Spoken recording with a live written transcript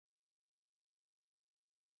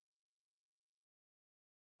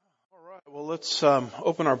right, well, let's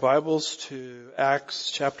open our Bibles to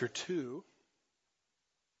Acts chapter 2.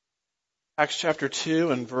 Acts chapter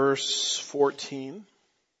 2 and verse 14.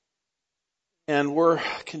 And we're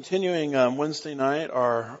continuing Wednesday night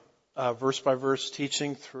our verse-by-verse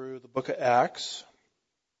teaching through the book of Acts.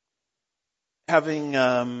 Having,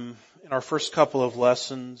 in our first couple of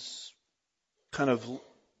lessons, kind of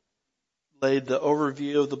laid the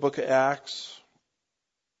overview of the book of Acts.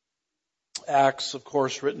 Acts, of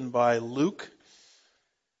course, written by Luke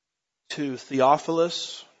to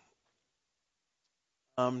Theophilus,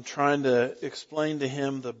 trying to explain to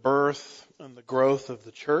him the birth and the growth of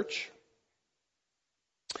the church.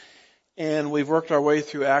 And we've worked our way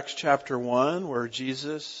through Acts chapter 1, where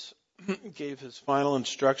Jesus gave his final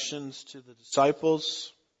instructions to the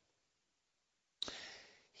disciples.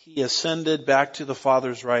 He ascended back to the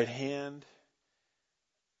Father's right hand.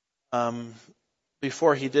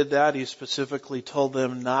 Before he did that, he specifically told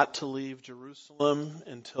them not to leave Jerusalem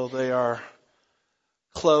until they are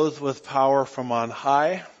clothed with power from on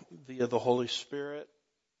high via the Holy Spirit.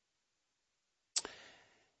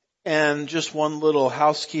 And just one little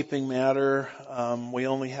housekeeping matter. We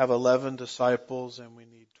only have 11 disciples and we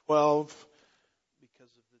need 12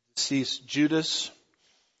 because of the deceased Judas.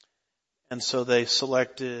 And so they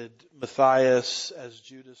selected Matthias as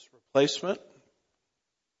Judas' replacement.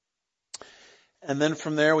 And then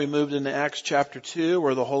from there we moved into Acts chapter 2,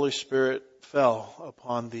 where the Holy Spirit fell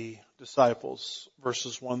upon the disciples,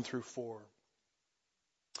 verses 1 through 4.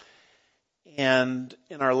 And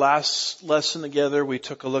in our last lesson together, we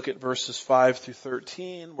took a look at verses 5 through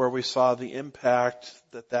 13, where we saw the impact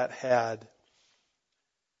that had.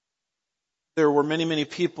 There were many, many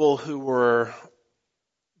people who were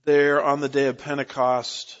there on the day of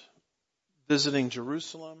Pentecost visiting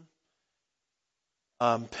Jerusalem.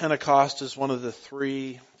 Pentecost is one of the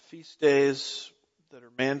 3 feast days that are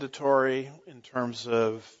mandatory in terms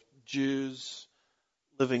of Jews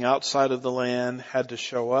living outside of the land had to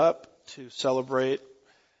show up to celebrate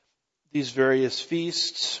these various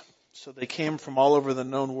feasts. So they came from all over the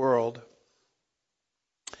known world,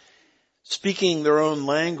 speaking their own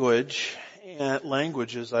languages,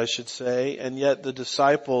 I should say, and yet the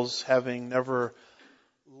disciples, having never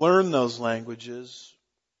learned those languages,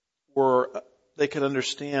 they could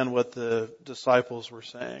understand what the disciples were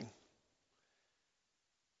saying.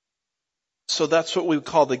 So that's what we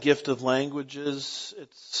call the gift of languages.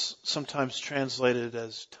 It's sometimes translated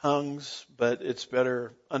as tongues, but it's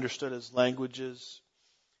better understood as languages.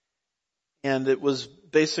 And it was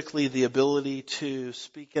basically the ability to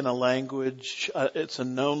speak in a language. It's a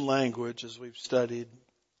known language, as we've studied,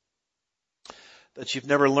 that you've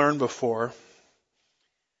never learned before.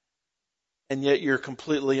 And yet you're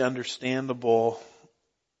completely understandable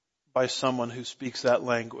by someone who speaks that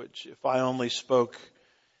language. If I only spoke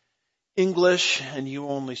English and you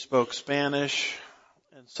only spoke Spanish,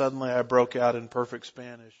 and suddenly I broke out in perfect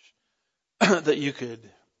Spanish that you could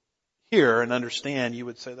hear and understand, you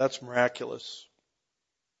would say, that's miraculous.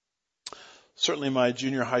 Certainly my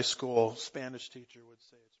junior high school Spanish teacher would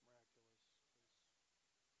say it's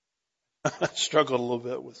miraculous. I struggled a little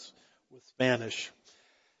bit with Spanish.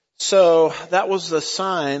 So that was the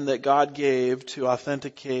sign that God gave to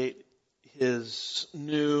authenticate his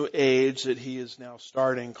new age that he is now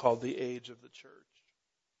starting, called the age of the church.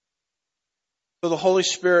 So the Holy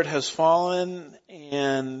Spirit has fallen,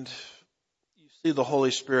 and you see the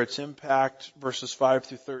Holy Spirit's impact, verses 5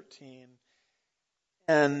 through 13.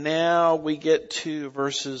 And now we get to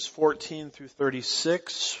verses 14 through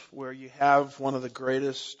 36, where you have one of the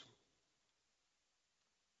greatest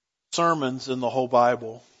sermons in the whole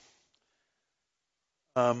Bible.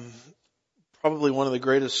 Probably one of the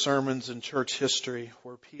greatest sermons in church history,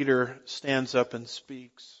 where Peter stands up and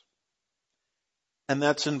speaks. And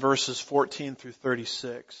that's in verses 14 through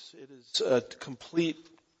 36. It is a completely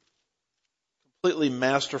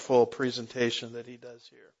masterful presentation that he does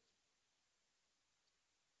here.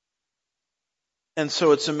 And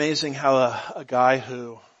so it's amazing how a guy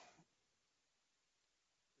who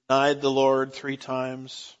denied the Lord 3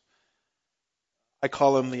 times, I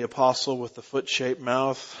call him the apostle with the foot-shaped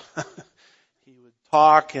mouth. He would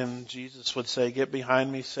talk and Jesus would say, "Get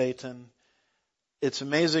behind me, Satan." It's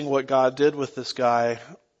amazing what God did with this guy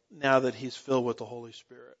now that he's filled with the Holy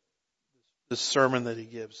Spirit. This sermon that he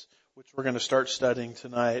gives, which we're going to start studying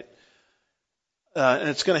tonight. And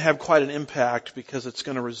it's going to have quite an impact because it's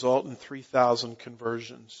going to result in 3,000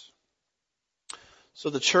 conversions.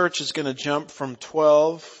 So the church is going to jump from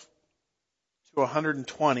 12 to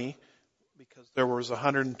 120, because there was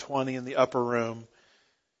 120 in the upper room,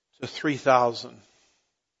 to 3,000.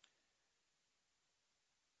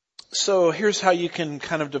 So here's how you can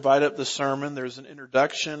kind of divide up the sermon. There's an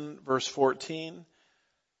introduction, verse 14,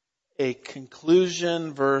 a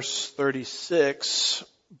conclusion, verse 36,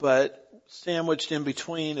 but sandwiched in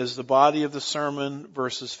between is the body of the sermon,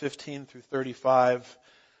 verses 15 through 35,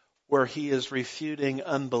 where he is refuting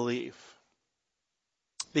unbelief.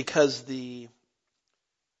 Because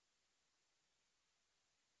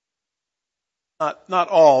not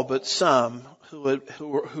all, but some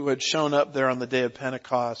who had shown up there on the day of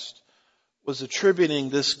Pentecost was attributing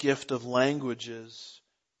this gift of languages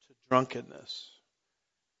to drunkenness,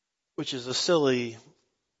 which is a silly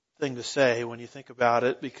thing to say when you think about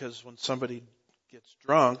it, because when somebody gets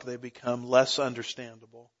drunk, they become less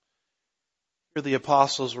understandable. Here the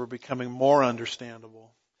apostles were becoming more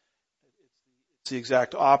understandable. It's the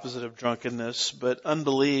exact opposite of drunkenness, but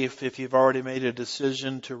unbelief, if you've already made a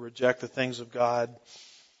decision to reject the things of God,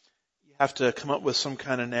 you have to come up with some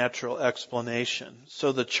kind of natural explanation.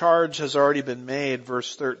 So the charge has already been made,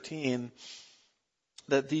 verse 13,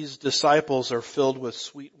 that these disciples are filled with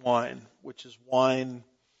sweet wine, which is wine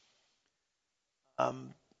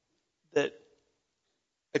that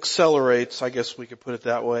accelerates, I guess we could put it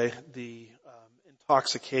that way, the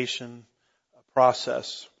intoxication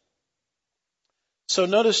process. So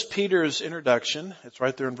notice Peter's introduction. It's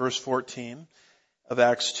right there in verse 14 of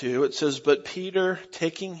Acts 2. It says, "But Peter,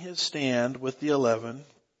 taking his stand with the 11,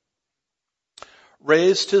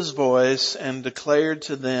 raised his voice and declared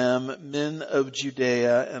to them, 'Men of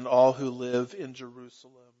Judea and all who live in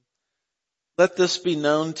Jerusalem, let this be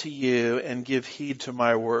known to you and give heed to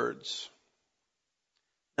my words.'"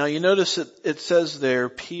 Now you notice it says there,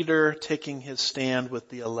 Peter taking his stand with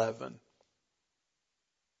the 11.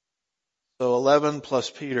 So 11 plus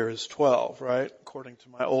Peter is 12, right? According to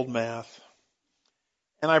my old math.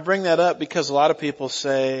 And I bring that up because a lot of people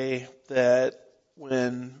say that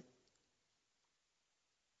when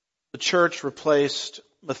the church replaced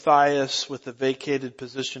Matthias with the vacated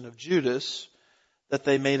position of Judas, that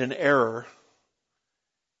they made an error.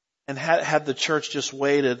 And had the church just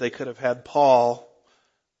waited, they could have had Paul,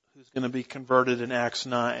 who's going to be converted in Acts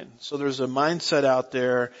 9. So there's a mindset out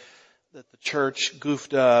there that the church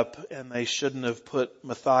goofed up and they shouldn't have put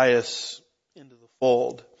Matthias into the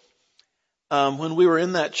fold. When we were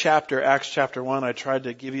in that chapter, Acts chapter 1, I tried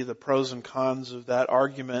to give you the pros and cons of that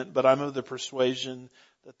argument, but I'm of the persuasion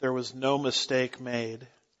that there was no mistake made. The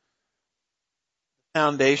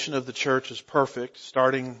foundation of the church is perfect,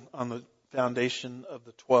 starting on the foundation of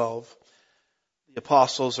the 12. The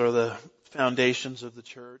apostles are the foundations of the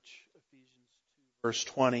church, Ephesians 2 verse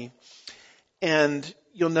 20. And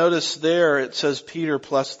you'll notice there it says Peter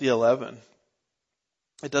plus the 11.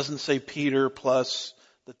 It doesn't say Peter plus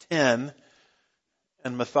the 10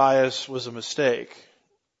 and Matthias was a mistake.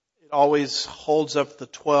 It always holds up the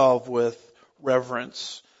 12 with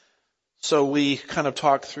reverence. So we kind of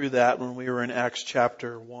talked through that when we were in Acts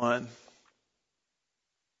chapter 1.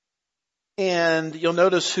 And you'll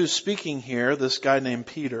notice who's speaking here, this guy named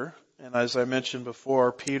Peter. And as I mentioned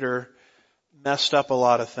before, Peter messed up a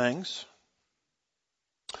lot of things.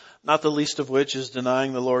 Not the least of which is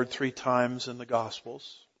denying the Lord 3 times in the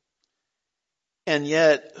Gospels. And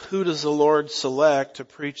yet, who does the Lord select to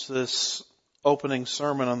preach this opening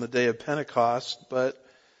sermon on the day of Pentecost but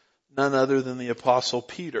none other than the Apostle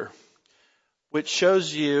Peter? Which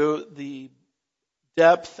shows you the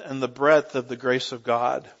depth and the breadth of the grace of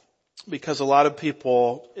God. Because a lot of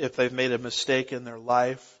people, if they've made a mistake in their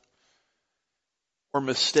life, or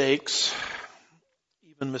mistakes,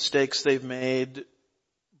 even mistakes they've made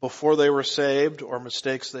before they were saved or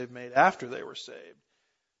mistakes they've made after they were saved.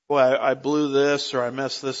 Boy, I blew this or I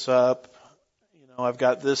messed this up. I've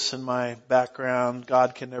got this in my background.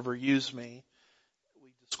 God can never use me. We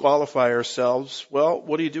disqualify ourselves. Well,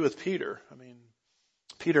 what do you do with Peter? I mean,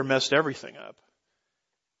 Peter messed everything up.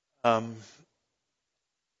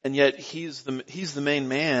 And yet he's the main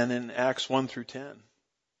man in Acts 1 through 10.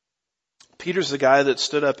 Peter's the guy that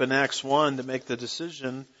stood up in Acts 1 to make the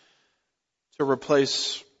decision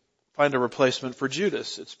to find a replacement for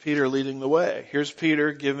Judas. It's Peter leading the way. Here's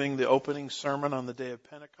Peter giving the opening sermon on the day of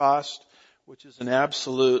Pentecost, which is an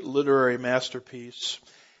absolute literary masterpiece.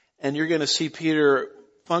 And you're going to see Peter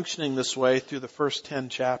functioning this way through the first 10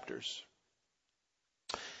 chapters.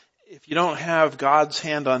 If you don't have God's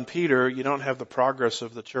hand on Peter, you don't have the progress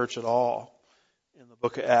of the church at all in the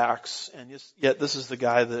book of Acts. And yet this is the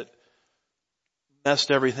guy that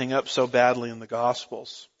messed everything up so badly in the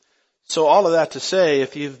Gospels. So all of that to say,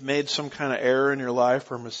 if you've made some kind of error in your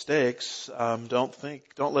life or mistakes, don't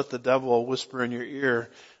let the devil whisper in your ear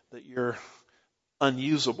that you're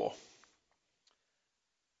unusable.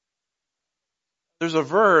 There's a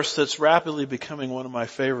verse that's rapidly becoming one of my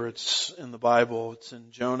favorites in the Bible. It's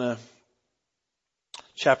in Jonah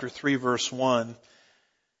chapter 3, verse 1.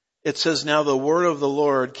 It says, "Now the word of the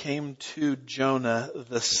Lord came to Jonah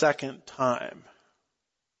the second time,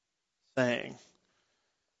 saying,"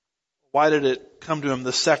 why did it come to him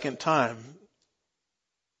the second time?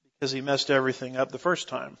 Because he messed everything up the first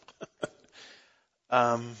time.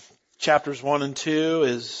 Chapters 1 and 2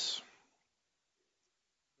 is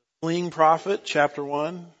fleeing prophet. Chapter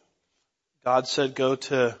 1, God said go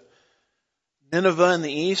to Nineveh in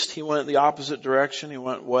the east. He went the opposite direction. He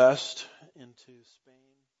went west into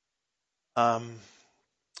Spain.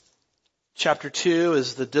 Chapter 2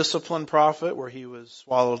 is the discipline prophet, where he was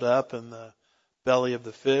swallowed up in the belly of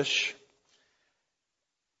the fish.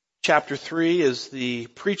 Chapter 3 is the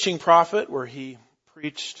preaching prophet, where he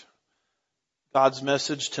preached God's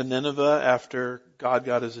message to Nineveh after God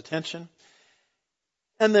got his attention.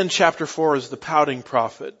 And then chapter 4 is the pouting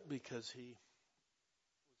prophet, because he was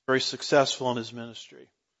very successful in his ministry.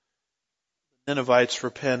 The Ninevites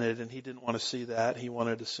repented, and he didn't want to see that. He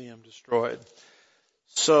wanted to see them destroyed.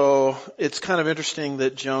 So it's kind of interesting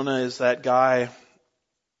that Jonah is that guy.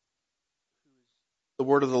 The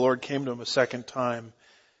word of the Lord came to him a second time.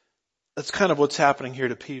 That's kind of what's happening here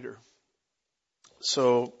to Peter.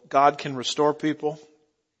 So God can restore people.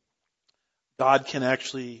 God can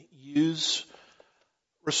actually use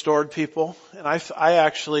restored people. And I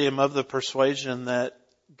actually am of the persuasion that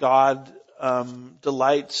God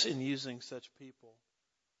delights in using such people,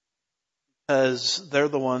 because they're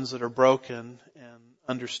the ones that are broken and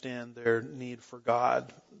understand their need for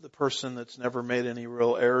God. The person that's never made any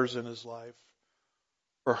real errors in his life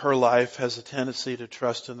or her life has a tendency to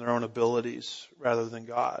trust in their own abilities rather than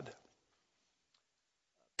God.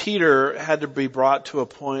 Peter had to be brought to a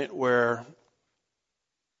point where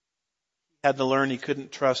he had to learn he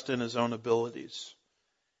couldn't trust in his own abilities.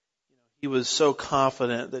 He was so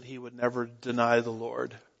confident that he would never deny the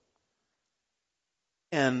Lord.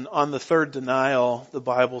 And on the third denial, the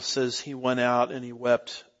Bible says he went out and he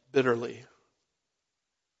wept bitterly.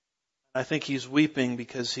 I think he's weeping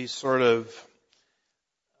because he's sort of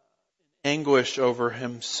in anguish over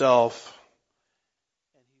himself,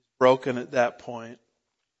 and he's broken at that point.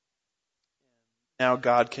 Now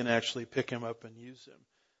God can actually pick him up and use him.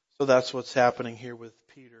 So that's what's happening here with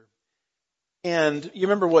Peter. And you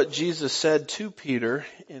remember what Jesus said to Peter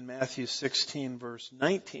in Matthew 16, verse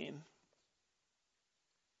 19.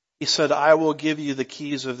 He said, "I will give you the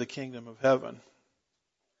keys of the kingdom of heaven.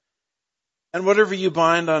 And whatever you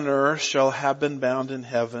bind on earth shall have been bound in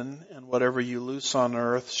heaven, and whatever you loose on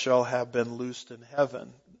earth shall have been loosed in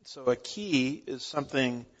heaven." So a key is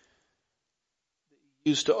something that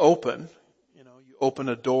you use to open. You open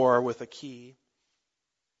a door with a key.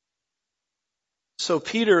 So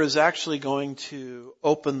Peter is actually going to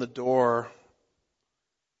open the door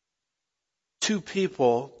to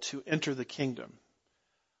people to enter the kingdom.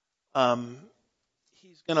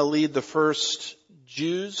 He's going to lead the first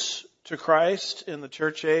Jews to Christ in the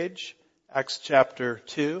church age, Acts chapter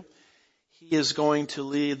 2. He is going to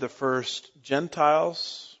lead the first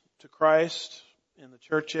Gentiles to Christ in the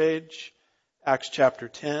church age, Acts chapter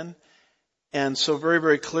 10. And so very,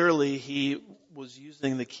 very clearly he was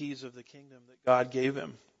using the keys of the kingdom that God gave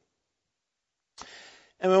him.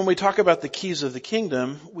 And when we talk about the keys of the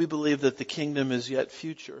kingdom, we believe that the kingdom is yet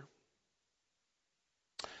future.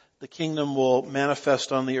 The kingdom will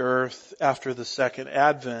manifest on the earth after the second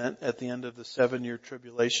advent at the end of the 7-year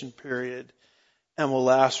tribulation period, and will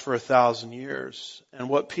last for 1,000 years. And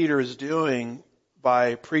what Peter is doing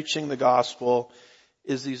by preaching the gospel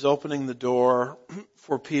is he's opening the door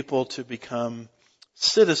for people to become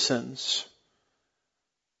citizens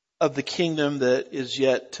of the kingdom that is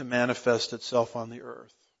yet to manifest itself on the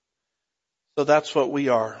earth. So that's what we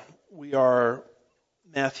are. We are,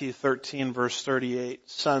 Matthew 13 verse 38,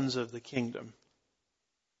 sons of the kingdom.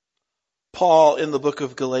 Paul in the book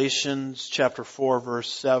of Galatians chapter 4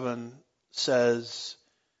 verse 7 says,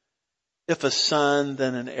 "If a son,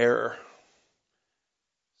 then an heir."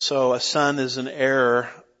 So a son is an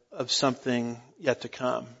heir of something yet to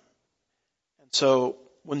come. And so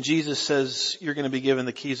when Jesus says you're going to be given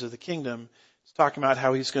the keys of the kingdom, he's talking about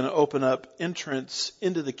how he's going to open up entrance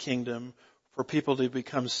into the kingdom for people to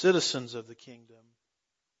become citizens of the kingdom.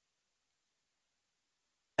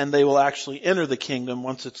 And they will actually enter the kingdom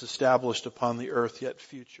once it's established upon the earth yet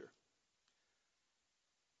future.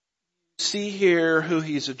 See here who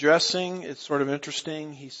he's addressing. It's sort of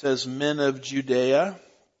interesting. He says, "Men of Judea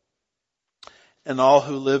and all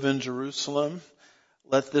who live in Jerusalem,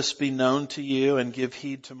 let this be known to you and give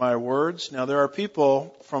heed to my words." Now there are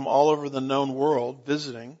people from all over the known world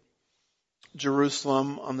visiting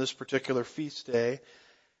Jerusalem on this particular feast day.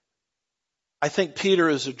 I think Peter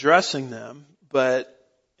is addressing them, but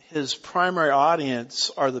his primary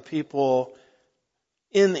audience are the people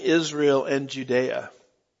in Israel and Judea,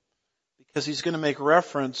 because he's going to make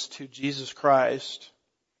reference to Jesus Christ,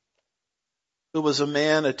 who was a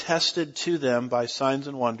man attested to them by signs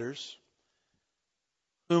and wonders,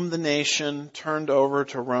 whom the nation turned over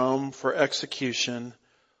to Rome for execution,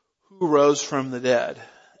 who rose from the dead.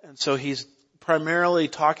 And so he's primarily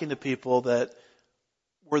talking to people that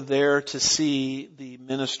were there to see the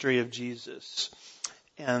ministry of Jesus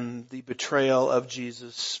and the betrayal of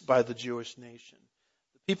Jesus by the Jewish nation.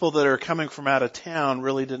 The people that are coming from out of town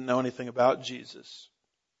really didn't know anything about Jesus.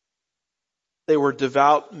 They were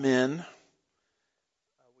devout men.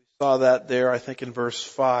 We saw that there, I think, in verse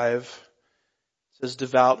 5. It says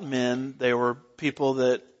devout men. They were people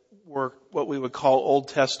that were what we would call Old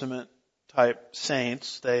Testament type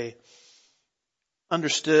saints. They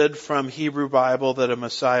understood from Hebrew Bible that a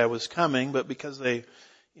Messiah was coming, but because they,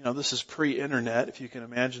 this is pre-internet, if you can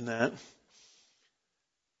imagine that.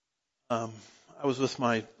 I was with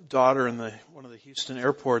my daughter in one of the Houston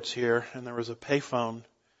airports here, and there was a payphone.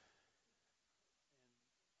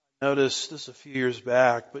 I noticed this a few years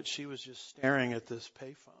back, but she was just staring at this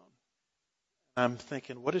payphone. I'm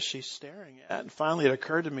thinking, what is she staring at? And finally it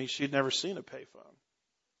occurred to me she'd never seen a payphone.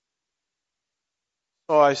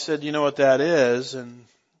 So I said, you know what that is? And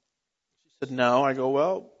she said, no. I go,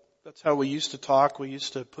 well, that's how we used to talk. We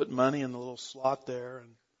used to put money in the little slot there and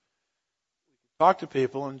talk to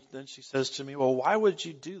people. And then she says to me, well, why would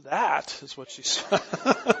you do that? Is what she said.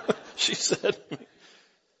 She said.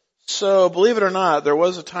 So believe it or not, there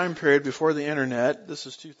was a time period before the internet. This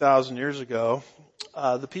is 2,000 years ago.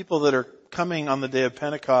 The people that are coming on the day of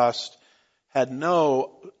Pentecost had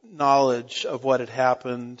no knowledge of what had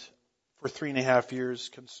happened for 3.5 years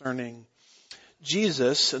concerning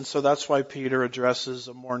Jesus. And so that's why Peter addresses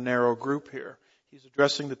a more narrow group here. He's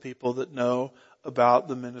addressing the people that know about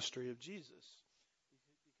the ministry of Jesus.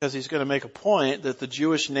 Because he's going to make a point that the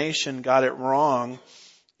Jewish nation got it wrong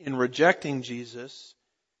in rejecting Jesus,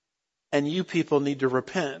 and you people need to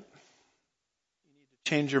repent. You need to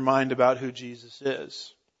change your mind about who Jesus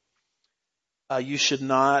is. You should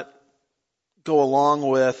not go along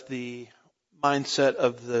with the mindset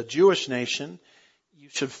of the Jewish nation. You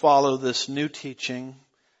should follow this new teaching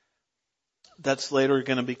that's later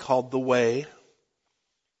going to be called the Way.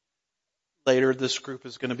 Later, this group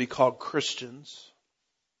is going to be called Christians,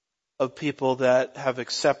 of people that have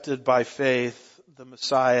accepted by faith the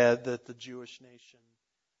Messiah that the Jewish nation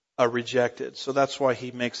rejected. So that's why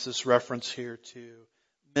he makes this reference here to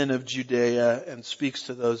men of Judea and speaks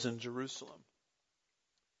to those in Jerusalem.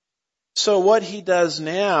 So what he does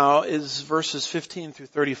now is verses 15 through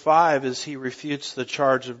 35 is he refutes the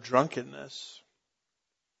charge of drunkenness.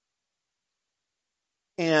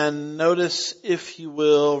 And notice, if you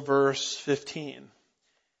will, verse 15.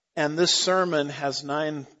 And this sermon has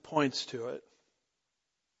 9 points to it.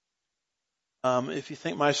 If you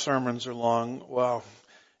think my sermons are long, well,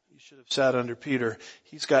 you should have sat under Peter.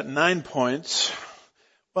 He's got 9 points.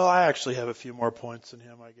 Well, I actually have a few more points than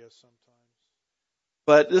him, I guess, sometimes.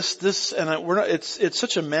 But it's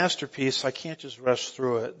such a masterpiece, I can't just rush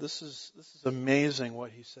through it. This is amazing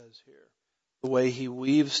what he says here. The way he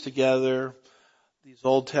weaves together these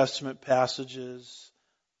Old Testament passages,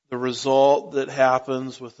 the result that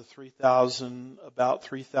happens with the about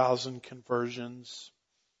 3,000 conversions.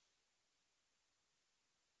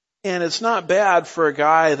 And it's not bad for a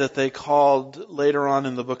guy that they called later on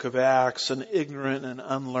in the book of Acts an ignorant and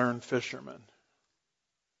unlearned fisherman.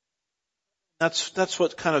 That's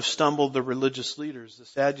what kind of stumbled the religious leaders, the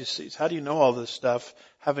Sadducees. How do you know all this stuff,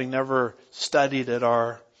 having never studied at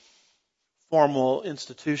our formal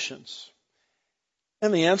institutions?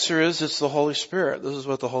 And the answer is, it's the Holy Spirit. This is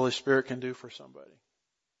what the Holy Spirit can do for somebody.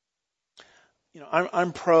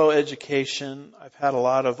 I'm pro-education. I've had a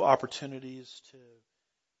lot of opportunities to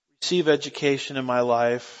receive education in my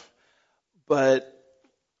life. But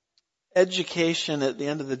education, at the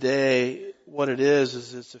end of the day, what it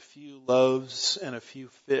is it's a few loaves and a few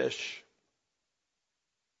fish.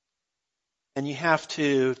 And you have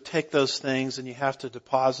to take those things and you have to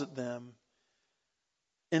deposit them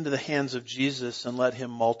into the hands of Jesus and let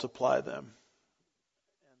him multiply them.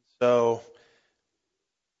 And so,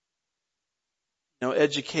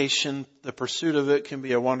 education, the pursuit of it can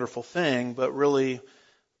be a wonderful thing, but really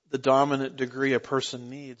the dominant degree a person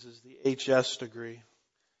needs is the HS degree,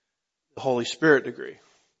 the Holy Spirit degree.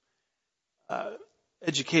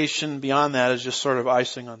 Education beyond that is just sort of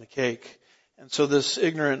icing on the cake. And so this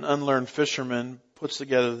ignorant, unlearned fisherman puts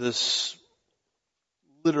together this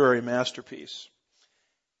literary masterpiece.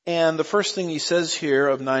 And the first thing he says here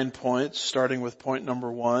of 9 points, starting with point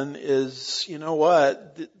number 1, is, you know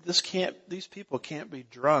what? These people can't be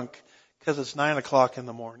drunk because it's 9 o'clock in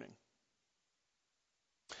the morning.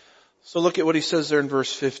 So look at what he says there in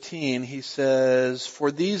verse 15. He says, "For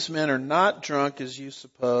these men are not drunk as you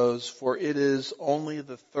suppose, for it is only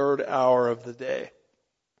the third hour of the day,"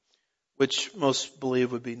 which most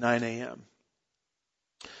believe would be 9 a.m.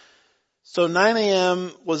 So 9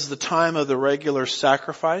 a.m. was the time of the regular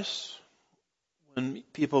sacrifice, when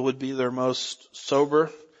people would be their most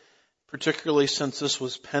sober, particularly since this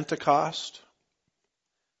was Pentecost.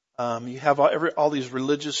 You have all these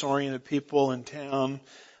religious-oriented people in town.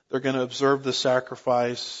 They're going to observe the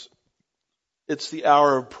sacrifice. It's the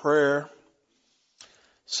hour of prayer.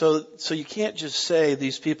 So you can't just say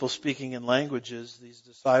these people speaking in languages, these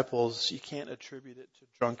disciples, you can't attribute it to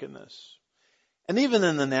drunkenness. And even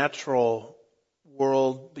in the natural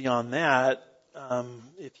world beyond that,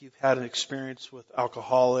 if you've had an experience with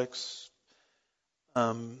alcoholics,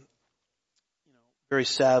 very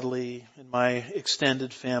sadly, in my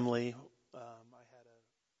extended family, I had an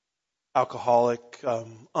alcoholic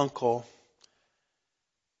uncle,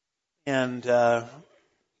 and of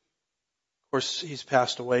course he's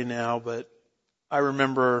passed away now. But I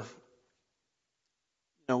remember,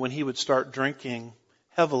 when he would start drinking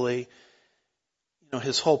heavily,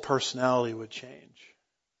 his whole personality would change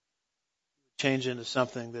into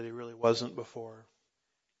something that he really wasn't before.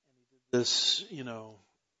 And he did this,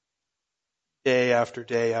 day after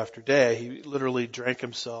day after day. He literally drank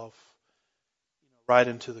himself, right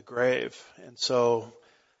into the grave. And so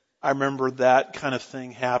I remember that kind of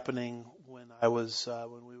thing happening when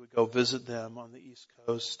we would go visit them on the East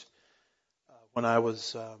Coast, when I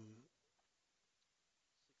was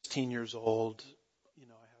 16 years old. I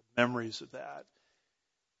have memories of that.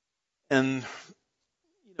 And,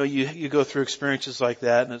 you go through experiences like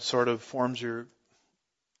that, and it sort of forms your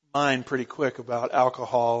mind pretty quick about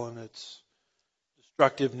alcohol and its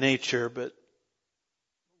destructive nature, but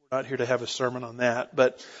we're not here to have a sermon on that.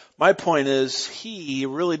 But my point is, he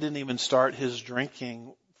really didn't even start his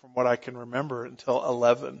drinking, from what I can remember, until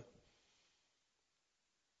 11.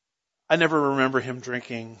 I never remember him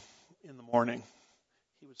drinking in the morning.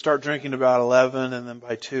 He would start drinking about 11, and then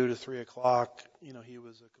by 2 to 3 o'clock, he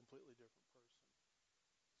was a completely different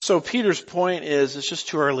person. So Peter's point is, it's just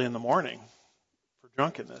too early in the morning for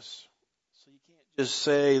drunkenness. So you can't just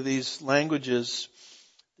say these languages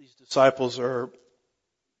these disciples are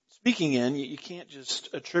speaking in, you can't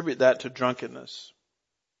just attribute that to drunkenness.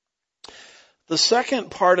 The second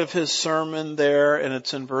part of his sermon there, and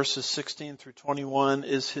it's in verses 16 through 21,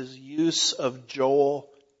 is his use of Joel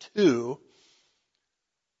 2,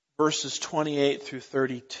 verses 28 through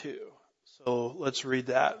 32. So let's read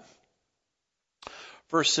that.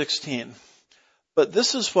 Verse 16. "But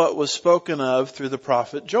this is what was spoken of through the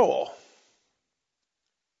prophet Joel.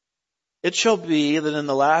 It shall be that in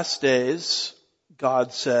the last days,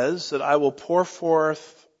 God says, that I will pour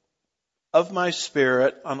forth of my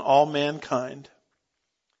Spirit on all mankind.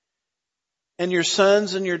 And your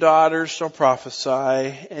sons and your daughters shall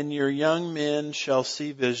prophesy, and your young men shall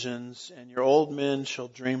see visions, and your old men shall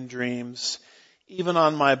dream dreams. Even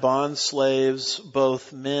on my bond slaves,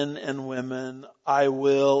 both men and women, I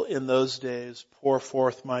will in those days pour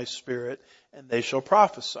forth my Spirit, and they shall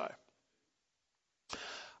prophesy.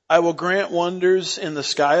 I will grant wonders in the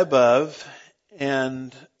sky above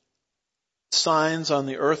and signs on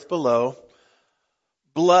the earth below,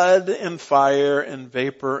 blood and fire and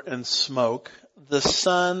vapor and smoke. The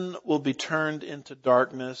sun will be turned into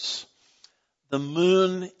darkness, the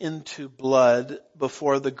moon into blood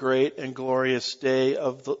before the great and glorious day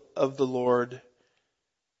of the Lord.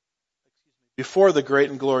 Before the great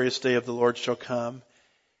and glorious day of the Lord shall come.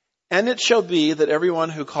 And it shall be that everyone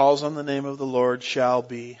who calls on the name of the Lord shall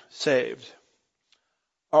be saved."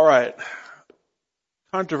 All right.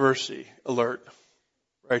 Controversy alert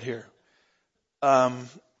right here. And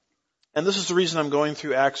this is the reason I'm going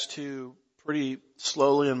through Acts 2 pretty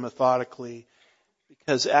slowly and methodically,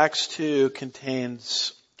 because Acts 2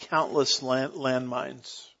 contains countless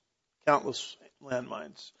landmines. Countless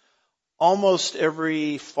landmines. Almost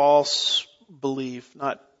every false belief,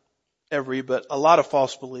 not every, but a lot of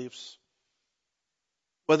false beliefs.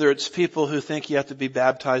 Whether it's people who think you have to be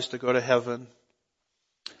baptized to go to heaven,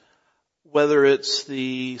 whether it's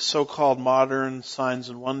the so-called modern signs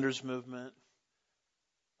and wonders movement,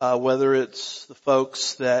 whether it's the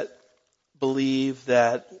folks that believe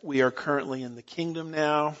that we are currently in the kingdom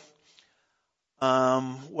now,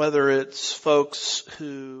 whether it's folks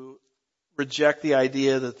who reject the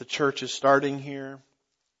idea that the church is starting here,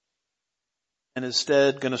 and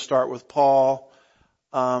instead going to start with Paul.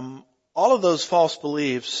 All of those false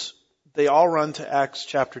beliefs, they all run to Acts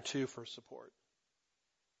chapter 2 for support.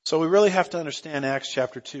 So we really have to understand Acts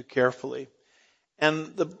chapter 2 carefully.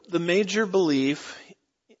 And the major belief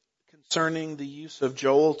concerning the use of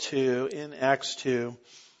Joel 2 in Acts 2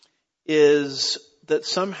 is that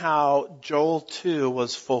somehow Joel 2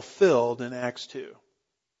 was fulfilled in Acts 2.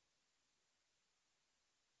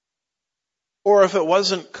 Or if it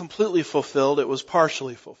wasn't completely fulfilled, it was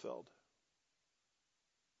partially fulfilled.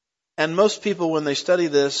 And most people, when they study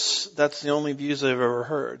this, that's the only views they've ever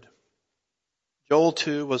heard. Joel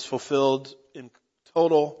 2 was fulfilled in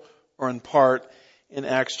total or in part in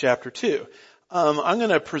Acts chapter 2. I'm going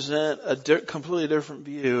to present a completely different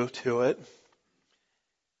view to it.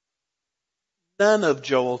 None of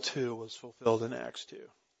Joel 2 was fulfilled in Acts 2.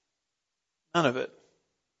 None of it.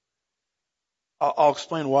 I'll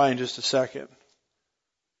explain why in just a second.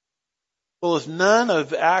 Well, if none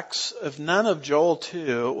of Joel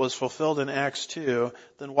 2 was fulfilled in Acts 2,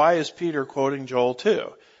 then why is Peter quoting Joel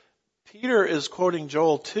 2? Peter is quoting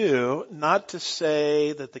Joel 2 not to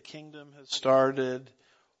say that the kingdom has started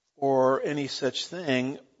or any such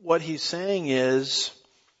thing. What he's saying is,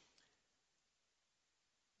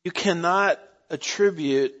 you cannot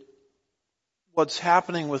attribute what's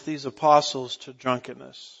happening with these apostles to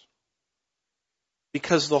drunkenness.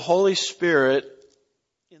 Because the Holy Spirit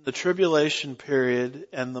in the tribulation period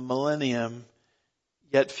and the millennium,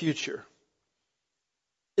 yet future,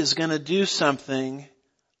 is going to do something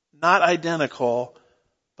not identical,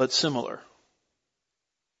 but similar.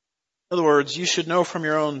 In other words, you should know from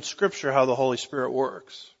your own scripture how the Holy Spirit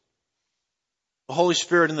works. The Holy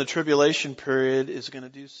Spirit in the tribulation period is going to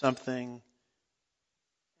do something,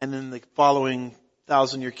 and in the following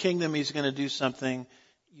 1,000-year kingdom, he's going to do something.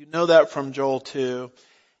 You know that from Joel 2.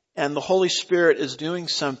 And the Holy Spirit is doing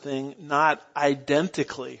something not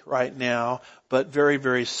identically right now, but very,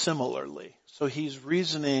 very similarly. So he's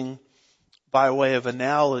reasoning by way of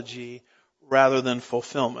analogy rather than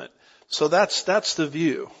fulfillment. So that's the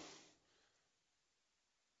view.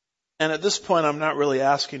 And at this point, I'm not really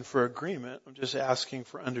asking for agreement. I'm just asking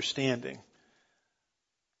for understanding.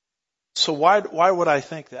 So why would I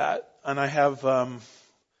think that? And I have, what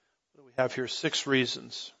do we have here? 6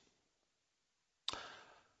 reasons.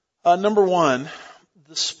 Number 1,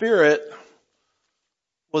 the Spirit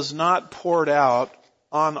was not poured out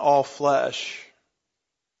on all flesh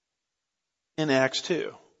in Acts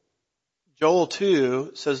 2. Joel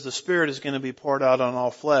 2 says the Spirit is going to be poured out on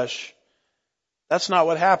all flesh. That's not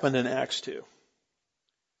what happened in Acts 2.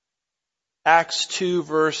 Acts 2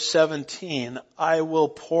 verse 17, I will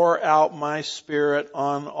pour out my Spirit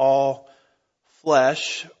on all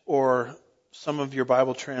flesh, or some of your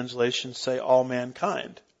Bible translations say all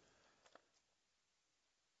mankind.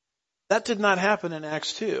 That did not happen in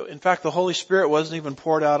Acts 2. In fact, the Holy Spirit wasn't even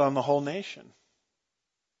poured out on the whole nation.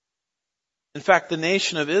 In fact, the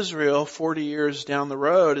nation of Israel, 40 years down the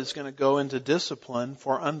road, is going to go into discipline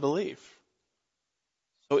for unbelief.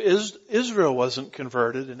 So Israel wasn't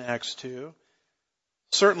converted in Acts 2.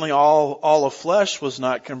 Certainly all of flesh was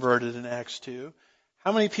not converted in Acts 2.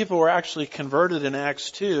 How many people were actually converted in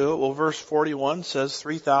Acts 2? Well, verse 41 says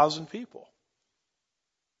 3,000 people.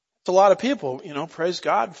 It's a lot of people, praise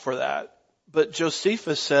God for that. But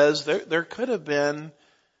Josephus says there could have been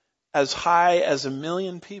as high as 1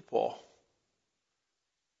 million people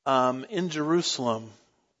in Jerusalem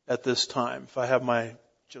at this time. If I have my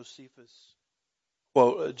Josephus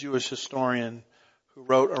quote, a Jewish historian who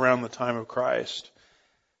wrote around the time of Christ.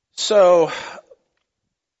 So,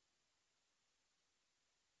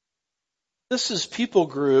 this is people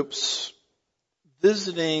groups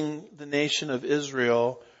visiting the nation of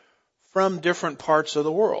Israel from different parts of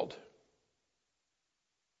the world.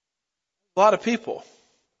 A lot of people.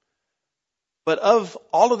 But of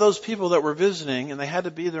all of those people that were visiting, and they had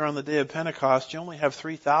to be there on the day of Pentecost, you only have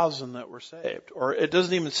 3,000 that were saved. Or it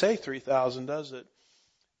doesn't even say 3,000, does it?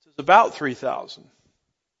 It's about 3,000.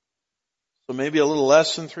 So maybe a little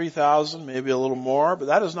less than 3,000, maybe a little more, but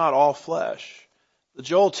that is not all flesh. The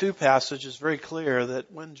Joel 2 passage is very clear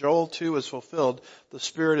that when Joel 2 is fulfilled, the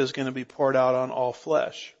Spirit is going to be poured out on all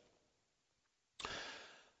flesh.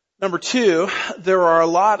 Number 2, there are a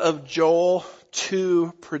lot of Joel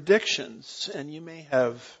 2 predictions, and you may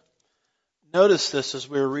have noticed this as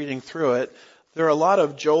we were reading through it. There are a lot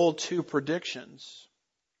of Joel 2 predictions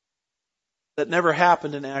that never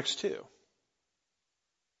happened in Acts 2.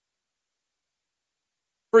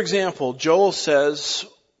 For example, Joel says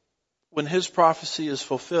when his prophecy is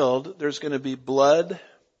fulfilled, there's going to be blood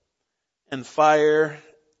and fire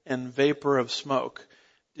and vapor of smoke.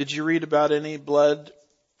 Did you read about any blood,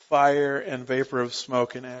 fire and vapor of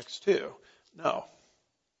smoke in Acts 2. No.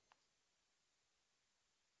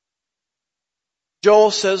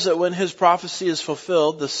 Joel says that when his prophecy is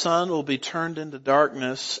fulfilled, the sun will be turned into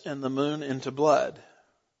darkness and the moon into blood.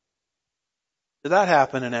 Did that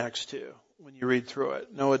happen in Acts 2 when you read through it?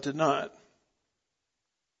 No, it did not.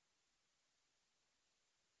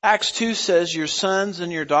 Acts 2 says, your sons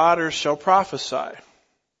and your daughters shall prophesy.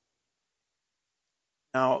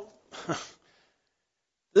 Now,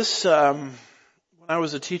 this, when I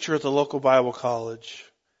was a teacher at the local Bible college,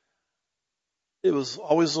 it was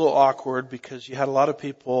always a little awkward because you had a lot of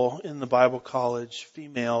people in the Bible college,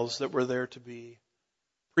 females, that were there to be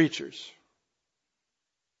preachers.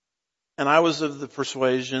 And I was of the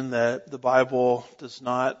persuasion that the Bible does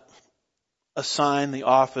not assign the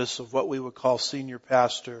office of what we would call senior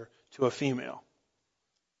pastor to a female.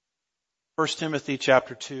 1 Timothy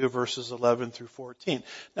chapter 2 verses 11 through 14.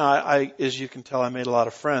 Now, I, as you can tell, I made a lot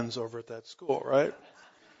of friends over at that school, right?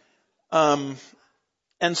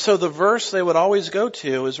 And so the verse they would always go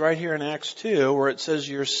to is right here in Acts 2 where it says,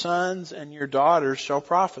 your sons and your daughters shall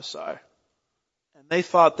prophesy. And they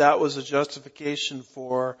thought that was a justification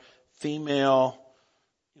for female,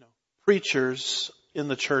 preachers in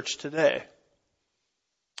the church today.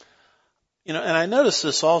 And I notice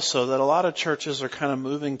this also, that a lot of churches are kind of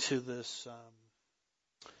moving to this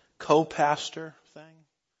co-pastor thing,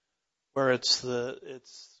 where it's the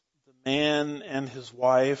man and his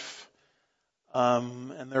wife,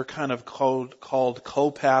 and they're kind of called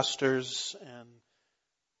co-pastors, and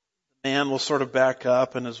the man will sort of back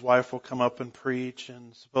up and his wife will come up and preach,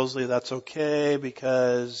 and supposedly that's okay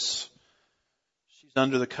because she's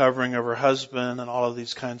under the covering of her husband and all of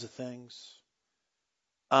these kinds of things.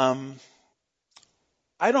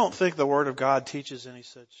 I don't think the Word of God teaches any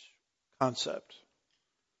such concept.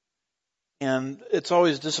 And it's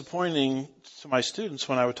always disappointing to my students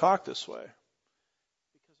when I would talk this way.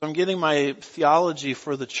 Because I'm getting my theology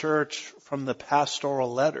for the church from the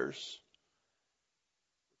pastoral letters.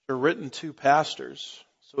 They're written to pastors,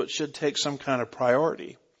 so it should take some kind of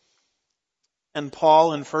priority. And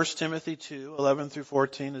Paul in 1 Timothy 2, 11 through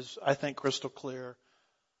 14 is, I think, crystal clear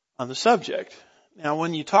on the subject. Now,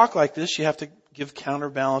 when you talk like this, you have to give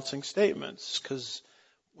counterbalancing statements, because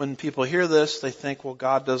when people hear this, they think, well,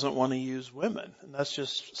 God doesn't want to use women. And that's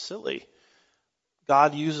just silly.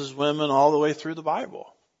 God uses women all the way through the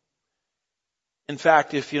Bible. In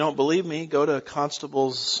fact, if you don't believe me, go to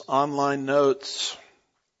Constable's online notes,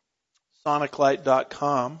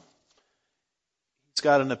 soniclight.com. He's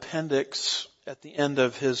got an appendix at the end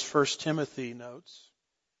of his 1 Timothy notes.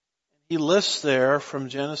 He lists there from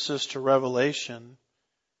Genesis to Revelation,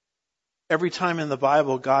 every time in the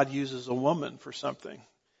Bible God uses a woman for something.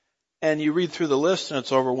 And you read through the list and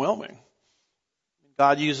it's overwhelming.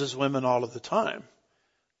 God uses women all of the time.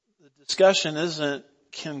 The discussion isn't,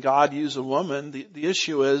 can God use a woman? The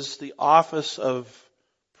issue is the office of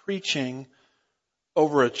preaching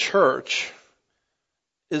over a church.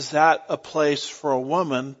 Is that a place for a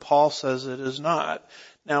woman? Paul says it is not.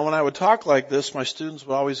 Now, when I would talk like this, my students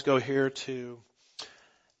would always go here to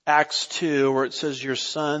Acts 2, where it says, your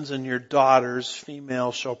sons and your daughters,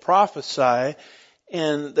 female, shall prophesy.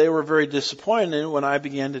 And they were very disappointed when I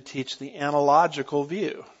began to teach the analogical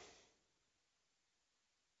view.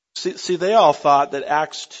 See, they all thought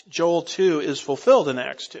that Joel 2 is fulfilled in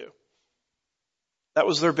Acts 2. That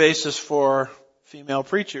was their basis for female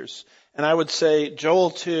preachers. And I would say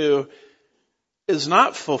Joel 2 is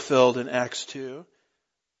not fulfilled in Acts 2.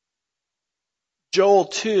 Joel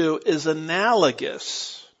 2 is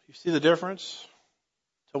analogous. You see the difference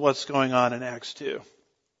to what's going on in Acts 2.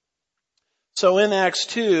 So in Acts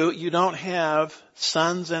 2, you don't have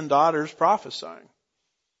sons and daughters prophesying.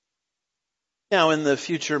 Now in the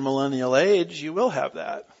future millennial age, you will have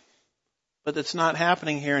that. But it's not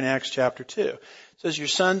happening here in Acts chapter 2. It says, your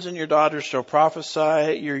sons and your daughters shall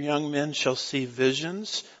prophesy, your young men shall see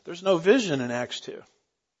visions. There's no vision in Acts 2.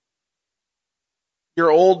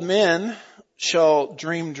 Your old men shall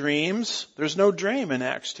dream dreams. There's no dream in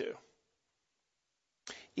Acts 2.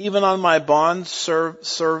 Even on my bond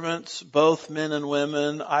servants, both men and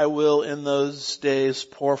women, I will in those days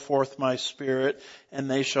pour forth my spirit, and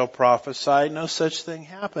they shall prophesy. No such thing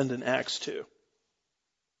happened in Acts 2.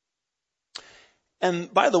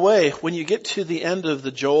 And by the way, when you get to the end of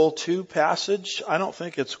the Joel 2 passage, I don't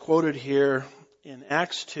think it's quoted here in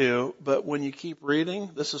Acts 2, but when you keep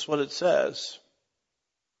reading, this is what it says.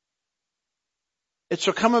 It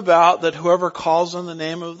shall come about that whoever calls on the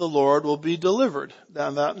name of the Lord will be delivered.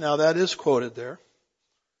 Now that is quoted there.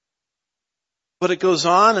 But it goes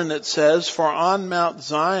on and it says, for on Mount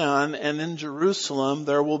Zion and in Jerusalem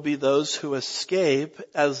there will be those who escape,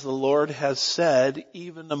 as the Lord has said,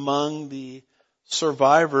 even among the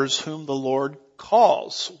survivors whom the Lord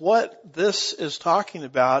calls. What this is talking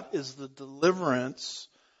about is the deliverance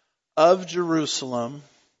of Jerusalem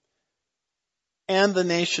and the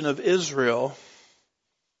nation of Israel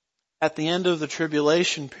at the end of the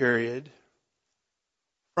tribulation period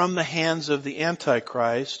from the hands of the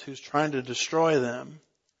Antichrist who's trying to destroy them.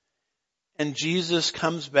 And Jesus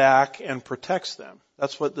comes back and protects them.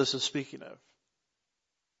 That's what this is speaking of.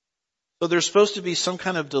 So there's supposed to be some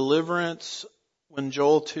kind of deliverance when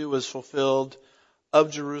Joel 2 was fulfilled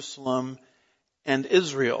of Jerusalem and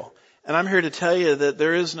Israel. And I'm here to tell you that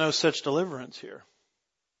there is no such deliverance here.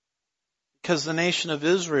 Because the nation of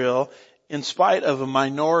Israel, in spite of a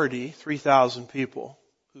minority, 3,000 people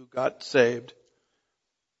who got saved,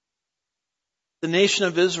 the nation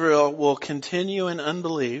of Israel will continue in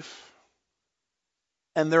unbelief,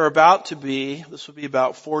 and they're about to be, this will be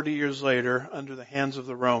about 40 years later, under the hands of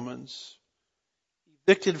the Romans,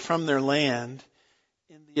 evicted from their land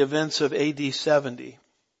in the events of AD 70,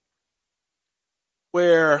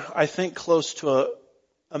 where I think close to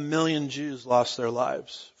a million Jews lost their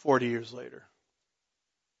lives 40 years later.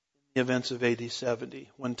 In the events of AD 70,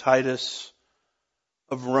 when Titus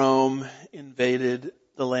of Rome invaded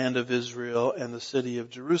the land of Israel and the city of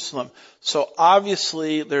Jerusalem. So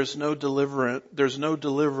obviously there's no deliverer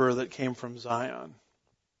that came from Zion.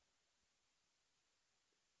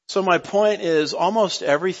 So my point is almost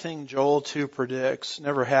everything Joel 2 predicts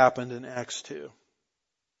never happened in Acts 2.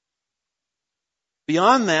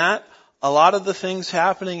 Beyond that, a lot of the things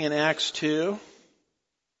happening in Acts 2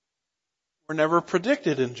 were never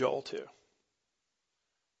predicted in Joel 2.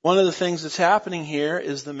 One of the things that's happening here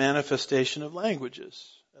is the manifestation of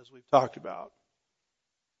languages, as we've talked about.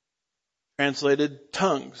 Translated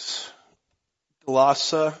tongues.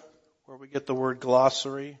 Glossa, where we get the word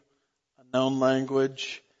glossary, a known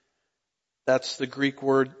language. That's the Greek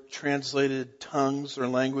word translated tongues or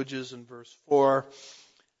languages in verse 4.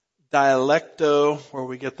 Dialecto, where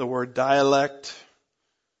we get the word dialect,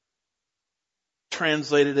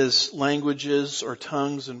 translated as languages or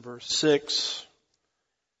tongues in verse 6.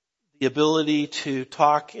 The ability to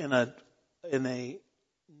talk in a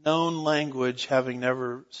known language, having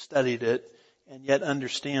never studied it, and yet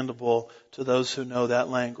understandable to those who know that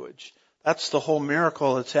language. That's the whole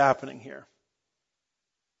miracle that's happening here.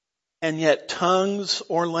 And yet tongues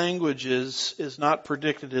or languages is not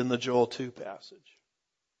predicted in the Joel 2 passage.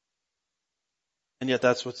 And yet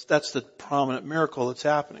that's the prominent miracle that's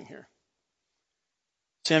happening here.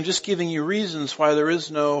 See, I'm just giving you reasons why there is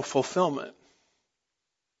no fulfillment.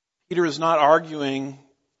 Peter is not arguing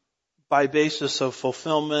by basis of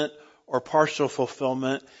fulfillment or partial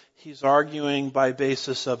fulfillment. He's arguing by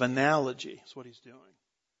basis of analogy. That's what he's doing.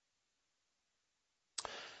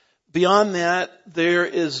 Beyond that, there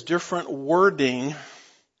is different wording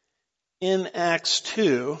in Acts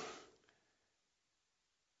 2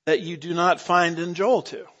 that you do not find in Joel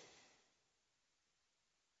 2.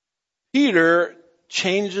 Peter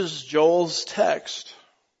changes Joel's text.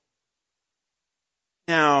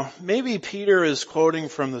 Now, maybe Peter is quoting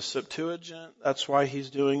from the Septuagint. That's why he's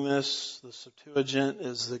doing this. The Septuagint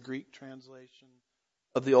is the Greek translation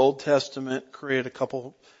of the Old Testament, created a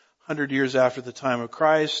couple hundred years after the time of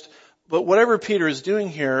Christ. But whatever Peter is doing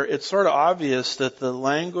here, it's sort of obvious that the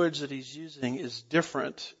language that he's using is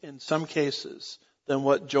different in some cases than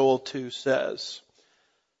what Joel 2 says.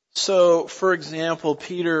 So, for example,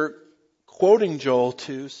 Peter, quoting Joel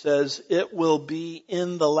 2, says, "It will be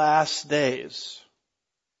in the last days."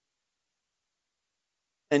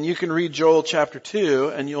 And you can read Joel chapter 2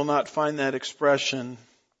 and you'll not find that expression,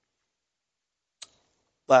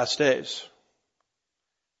 last days.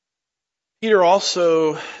 Peter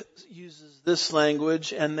also uses this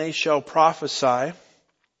language, "and they shall prophesy."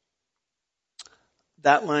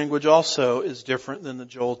 That language also is different than the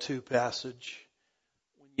Joel 2 passage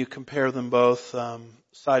when you compare them both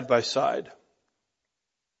side by side.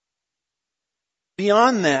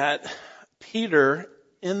 Beyond that, Peter,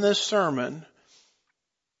 in this sermon,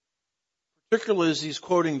 particularly as he's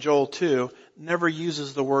quoting Joel 2, never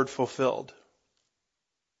uses the word fulfilled.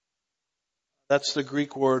 That's the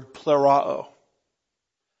Greek word plerao.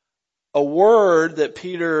 A word that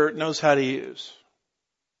Peter knows how to use.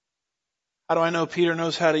 How do I know Peter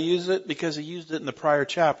knows how to use it? Because he used it in the prior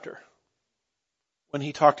chapter. When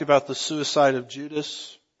he talked about the suicide of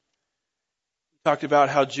Judas, he talked about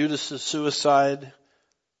how Judas's suicide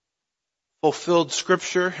fulfilled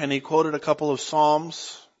Scripture, and he quoted a couple of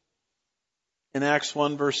Psalms in Acts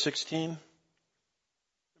 1 verse 16.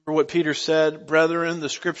 Remember what Peter said, brethren, the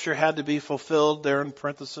scripture had to be fulfilled. There in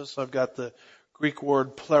parenthesis, I've got the Greek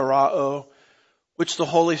word plerao, which the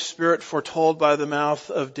Holy Spirit foretold by the mouth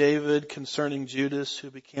of David concerning Judas, who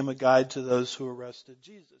became a guide to those who arrested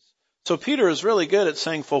Jesus. So Peter is really good at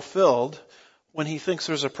saying fulfilled when he thinks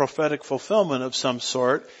there's a prophetic fulfillment of some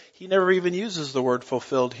sort. He never even uses the word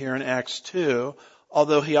fulfilled here in Acts 2,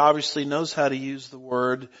 although he obviously knows how to use the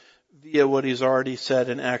word via what he's already said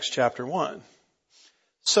in Acts chapter 1.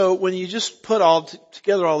 So when you just put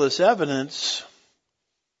together all this evidence,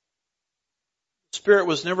 the Spirit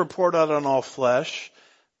was never poured out on all flesh.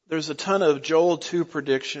 There's a ton of Joel 2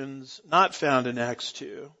 predictions not found in Acts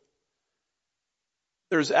 2.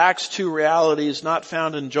 There's Acts 2 realities not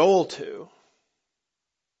found in Joel 2.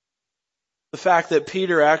 The fact that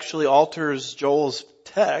Peter actually alters Joel's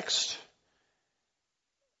text,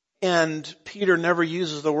 and Peter never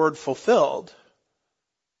uses the word fulfilled.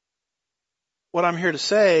 What I'm here to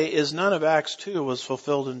say is none of Acts 2 was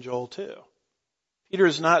fulfilled in Joel 2. Peter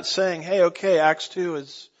is not saying, hey, okay,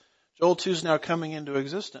 Joel 2 is now coming into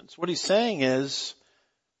existence. What he's saying is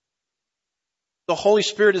the Holy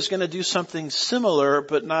Spirit is going to do something similar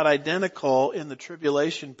but not identical in the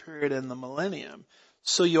tribulation period and the millennium.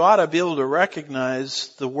 So you ought to be able to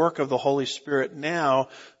recognize the work of the Holy Spirit now,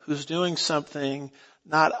 who's doing something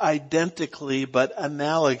not identically but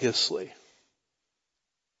analogously.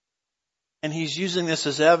 And he's using this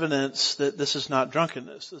as evidence that this is not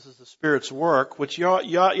drunkenness. This is the Spirit's work, which you ought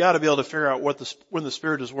to be able to figure out when the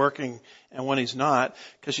Spirit is working and when he's not,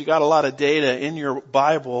 because you got a lot of data in your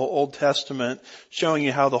Bible, Old Testament, showing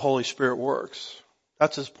you how the Holy Spirit works.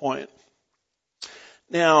 That's his point.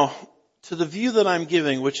 Now, to the view that I'm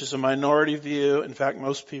giving, which is a minority view, in fact,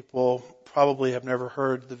 most people probably have never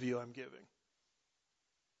heard the view I'm giving.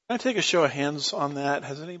 Can I take a show of hands on that?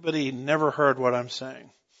 Has anybody never heard what I'm saying?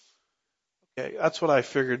 Okay, that's what I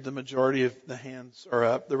figured. The majority of the hands are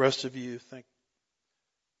up. The rest of you think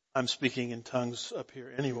I'm speaking in tongues up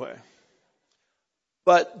here anyway.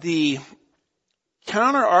 But the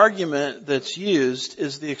counter argument that's used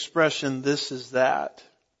is the expression, this is that.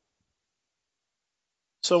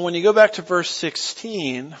 So when you go back to verse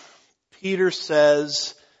 16, Peter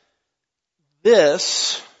says,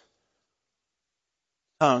 this,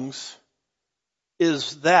 tongues,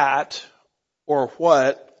 is that, or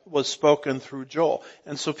what, was spoken through Joel.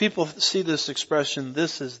 And so people see this expression,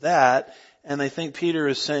 this is that, and they think Peter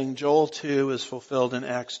is saying Joel 2 is fulfilled in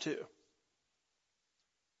Acts 2.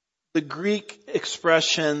 The Greek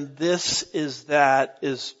expression, this is that,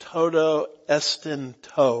 is toto estin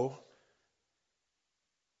to,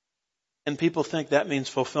 and people think that means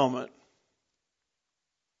fulfillment.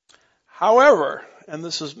 However, and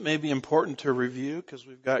this is maybe important to review because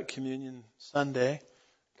we've got Communion Sunday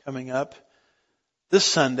coming up this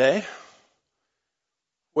Sunday,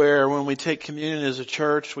 where when we take communion as a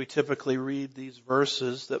church, we typically read these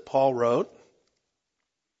verses that Paul wrote,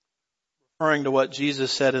 referring to what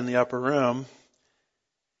Jesus said in the upper room.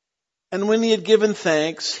 And when he had given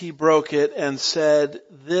thanks, he broke it and said,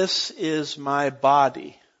 this is my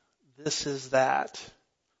body. This is that.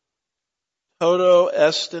 Toto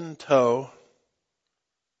estin to,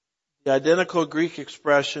 the identical Greek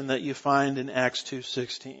expression that you find in Acts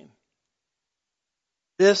 2:16.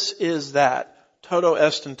 This is that. Toto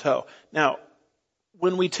estin to. Now,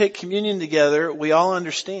 when we take communion together, we all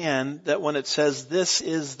understand that when it says this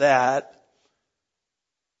is that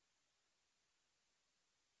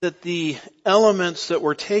the elements that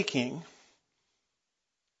we're taking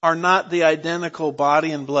are not the identical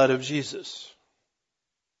body and blood of Jesus.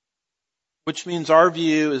 Which means our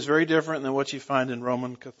view is very different than what you find in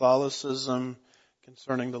Roman Catholicism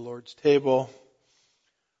concerning the Lord's table,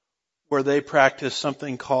 where they practice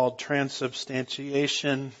something called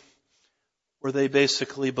transubstantiation, where they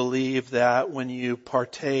basically believe that when you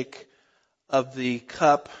partake of the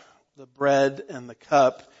cup, the bread and the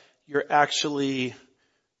cup, you're actually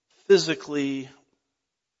physically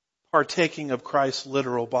partaking of Christ's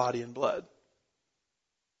literal body and blood,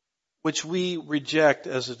 which we reject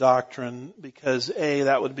as a doctrine because A,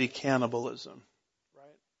 that would be cannibalism,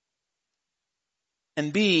 right?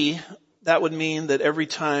 And B, that would mean that every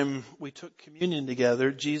time we took communion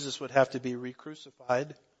together, Jesus would have to be re-crucified.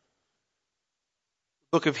 The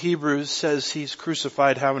book of Hebrews says he's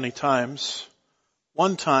crucified how many times?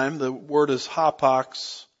 One time, the word is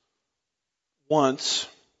hapax, once.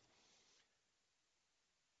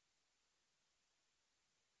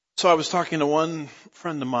 So I was talking to one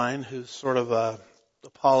friend of mine who's sort of an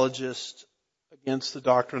apologist against the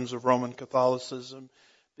doctrines of Roman Catholicism,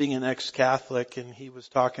 being an ex-Catholic, and he was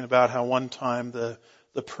talking about how one time the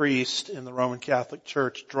priest in the Roman Catholic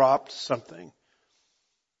Church dropped something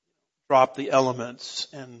dropped the elements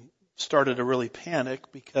and started to really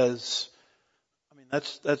panic because,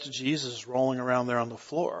 that's Jesus rolling around there on the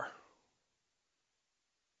floor.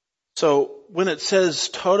 So when it says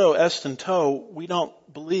toto est in to, we don't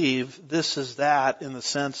believe this is that in the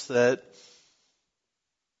sense that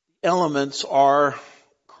elements are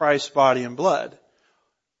Christ's body and blood.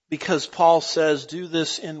 Because Paul says, do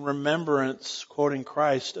this in remembrance, quoting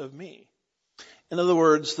Christ, of me. In other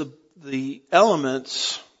words, the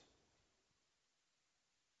elements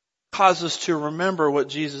cause us to remember what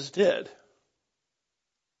Jesus did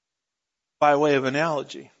by way of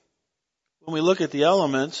analogy. When we look at the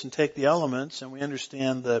elements and take the elements and we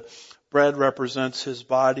understand the bread represents his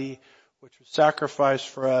body, which was sacrificed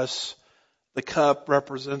for us, the cup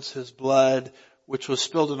represents his blood, which was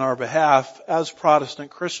spilled in our behalf, as Protestant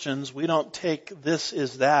Christians, we don't take this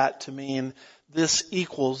is that to mean this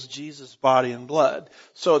equals Jesus' body and blood.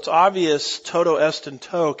 So it's obvious toto est in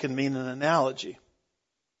to can mean an analogy.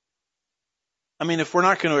 If we're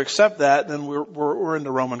not going to accept that, then we're into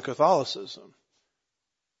Roman Catholicism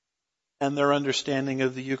and their understanding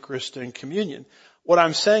of the Eucharist and communion. What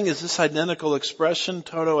I'm saying is this identical expression,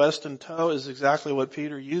 toto est in to, is exactly what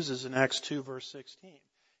Peter uses in Acts 2 verse 16.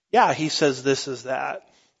 Yeah, he says this is that.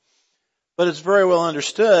 But it's very well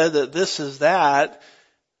understood that this is that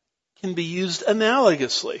can be used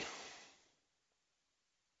analogously.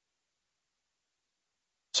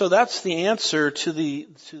 So that's the answer to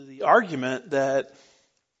the argument that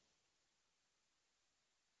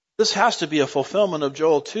this has to be a fulfillment of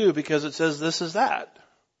Joel 2 because it says this is that.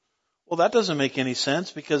 Well, that doesn't make any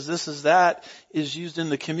sense because this is that is used in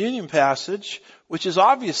the communion passage, which is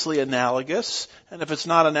obviously analogous. And if it's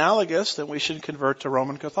not analogous, then we should convert to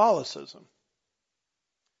Roman Catholicism.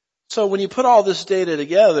 So when you put all this data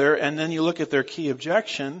together and then you look at their key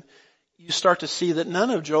objection, you start to see that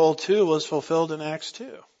none of Joel 2 was fulfilled in Acts 2.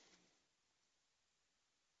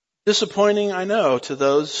 Disappointing, I know, to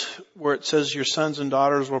those where it says your sons and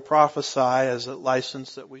daughters will prophesy as a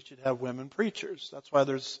license that we should have women preachers. That's why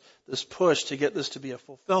there's this push to get this to be a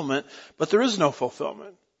fulfillment, but there is no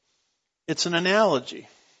fulfillment. It's an analogy.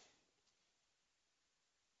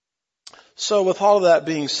 So with all of that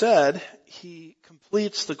being said, he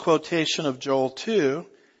completes the quotation of Joel 2,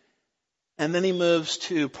 and then he moves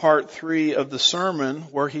to part 3 of the sermon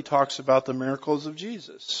where he talks about the miracles of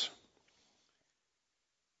Jesus.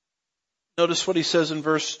 Notice what he says in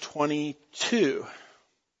verse 22.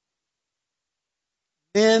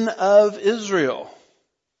 Men of Israel,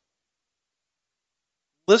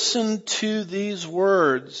 listen to these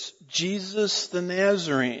words. Jesus the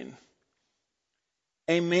Nazarene,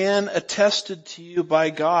 a man attested to you by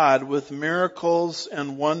God with miracles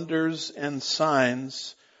and wonders and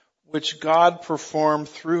signs, which God performed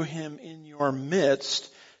through him in your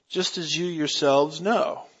midst, just as you yourselves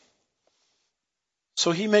know.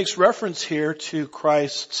 So he makes reference here to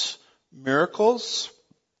Christ's miracles,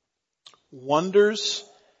 wonders,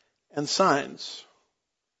 and signs.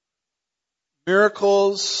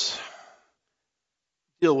 Miracles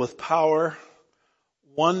deal with power.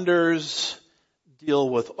 Wonders deal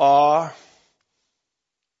with awe.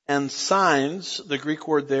 And signs, the Greek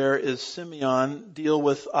word there is semeion, deal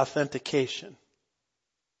with authentication.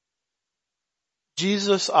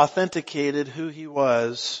 Jesus authenticated who he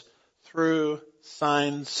was through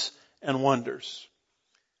signs and wonders.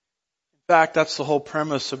 In fact, that's the whole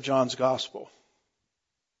premise of John's gospel.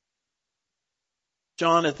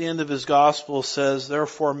 John at the end of his gospel says,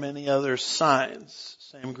 therefore many other signs,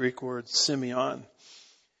 same Greek word, semeion.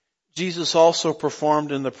 Jesus also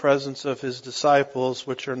performed in the presence of his disciples,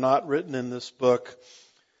 which are not written in this book.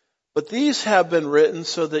 But these have been written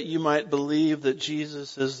so that you might believe that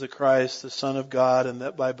Jesus is the Christ, the Son of God, and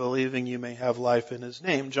that by believing you may have life in his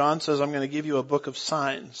name. John says, I'm going to give you a book of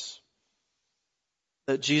signs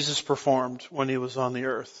that Jesus performed when he was on the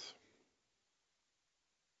earth.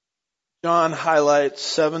 John highlights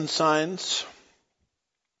 7 signs.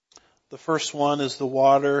 The first one is the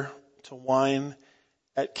water to wine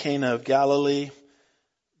at Cana of Galilee.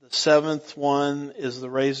 The 7th one is the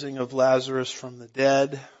raising of Lazarus from the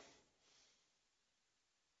dead.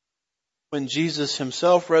 When Jesus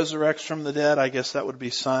himself resurrects from the dead, I guess that would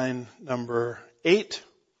be sign number 8.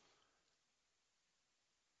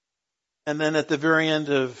 And then at the very end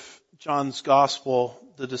of John's gospel,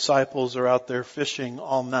 the disciples are out there fishing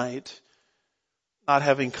all night, not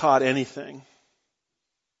having caught anything.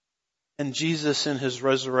 And Jesus in his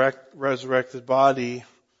resurrected body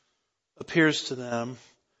appears to them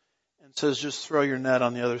and says, just throw your net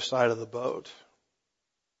on the other side of the boat.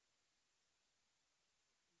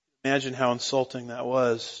 Imagine how insulting that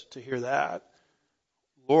was to hear that.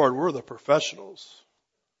 Lord, we're the professionals.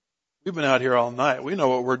 We've been out here all night. We know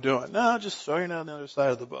what we're doing. No, just throw your net on the other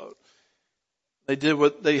side of the boat.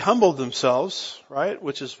 They humbled themselves, right?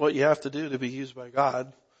 Which is what you have to do to be used by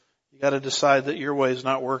God. You got to decide that your way is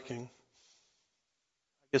not working.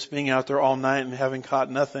 I guess being out there all night and having caught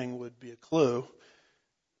nothing would be a clue.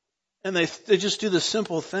 And they just do the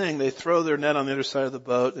simple thing. They throw their net on the other side of the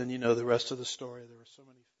boat, and you know the rest of the story. There were so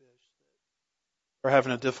many fish that were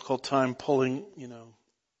having a difficult time pulling, the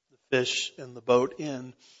fish and the boat in,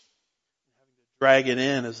 having to drag it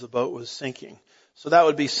in as the boat was sinking. So that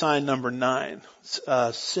would be sign number 9,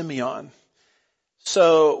 Simeon.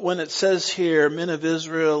 So when it says here, men of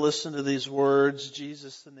Israel, listen to these words,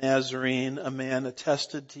 Jesus the Nazarene, a man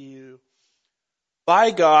attested to you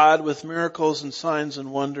by God with miracles and signs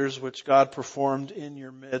and wonders which God performed in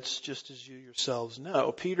your midst, just as you yourselves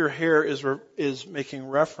know. Peter here is making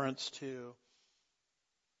reference to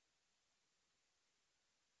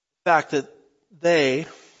the fact that they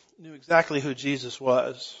knew exactly who Jesus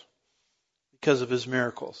was because of his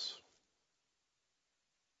miracles.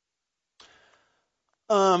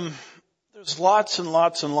 There's lots and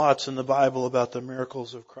lots and lots in the Bible about the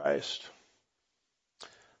miracles of Christ.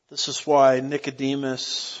 This is why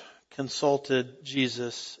Nicodemus consulted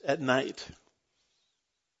Jesus at night.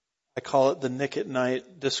 I call it the Nick at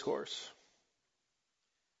Night discourse.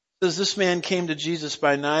 It says this man came to Jesus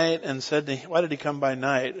by night and said to him, why did he come by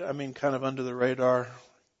night? I mean, kind of under the radar.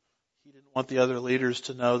 He didn't want the other leaders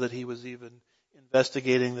to know that he was even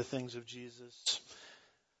investigating the things of Jesus.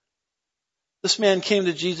 This man came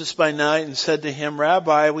to Jesus by night and said to him,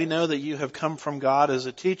 Rabbi, we know that you have come from God as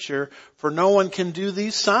a teacher, for no one can do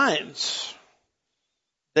these signs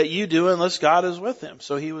that you do unless God is with him.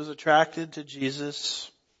 So he was attracted to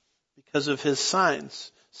Jesus because of his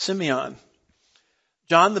signs. Simeon.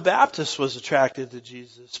 John the Baptist was attracted to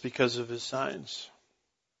Jesus because of his signs.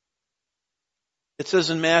 It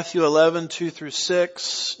says in Matthew 11, 2 through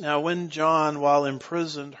 6, now when John, while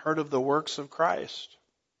imprisoned, heard of the works of Christ,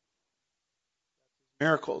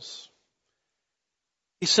 miracles,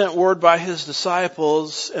 he sent word by his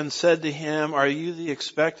disciples and said to him, are you the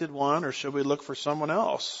expected one, or should we look for someone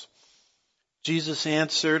else? Jesus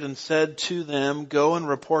answered and said to them, go and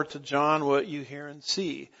report to John what you hear and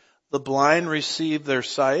see. The blind receive their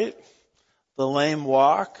sight, the lame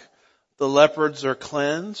walk, the leopards are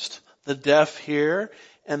cleansed, the deaf hear,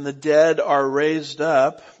 and the dead are raised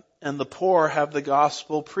up, and the poor have the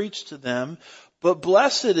gospel preached to them. But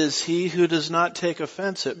blessed is he who does not take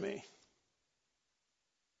offense at me.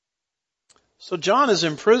 So John is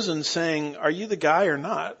in prison saying, are you the guy or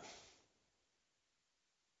not?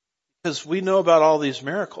 Because we know about all these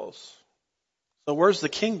miracles. So where's the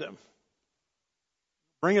kingdom?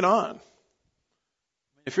 Bring it on.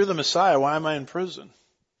 If you're the Messiah, why am I in prison?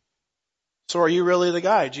 So are you really the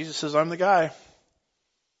guy? Jesus says, I'm the guy.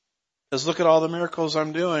 Because look at all the miracles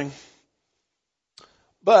I'm doing.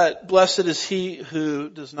 But blessed is he who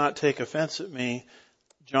does not take offense at me,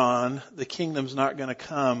 John. The kingdom's not going to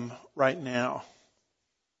come right now.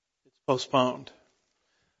 It's postponed.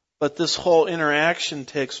 But this whole interaction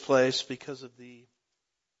takes place because of the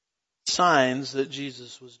signs that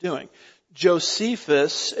Jesus was doing.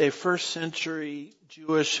 Josephus, a first century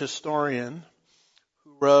Jewish historian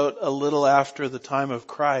who wrote a little after the time of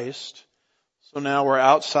Christ, so now we're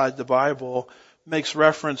outside the Bible, makes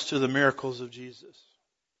reference to the miracles of Jesus.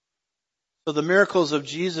 So the miracles of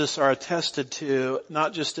Jesus are attested to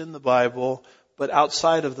not just in the Bible, but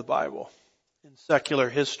outside of the Bible, in secular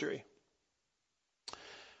history.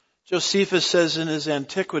 Josephus says in his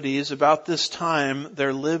Antiquities, about this time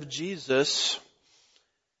there lived Jesus,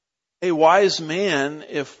 a wise man,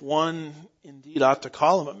 if one indeed ought to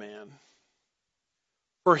call him a man.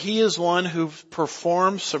 For he is one who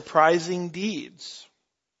performed surprising deeds,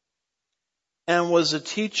 and was a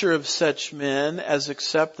teacher of such men as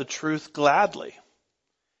accept the truth gladly.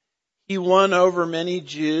 He won over many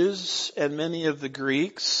Jews and many of the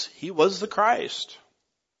Greeks. He was the Christ.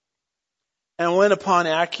 And when upon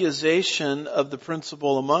accusation of the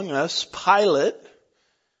principal among us, Pilate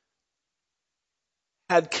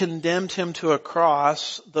had condemned him to a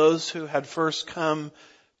cross, those who had first come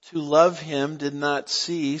to love him did not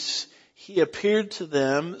cease. He appeared to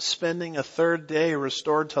them, spending a third day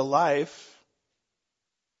restored to life.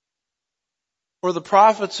 For the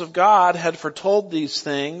prophets of God had foretold these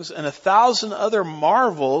things and 1,000 other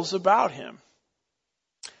marvels about him.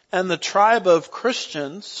 And the tribe of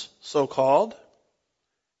Christians, so-called,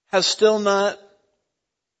 has still not,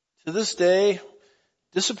 to this day,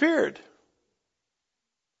 disappeared.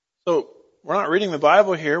 So we're not reading the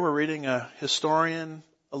Bible here. We're reading a historian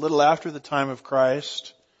a little after the time of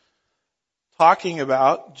Christ talking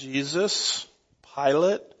about Jesus,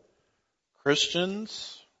 Pilate,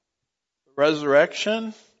 Christians, the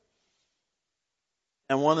resurrection.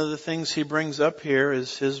 And one of the things he brings up here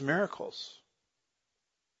is his miracles.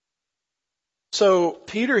 So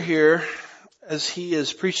Peter here, as he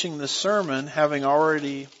is preaching this sermon, having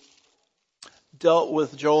already dealt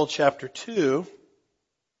with Joel chapter 2,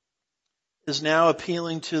 is now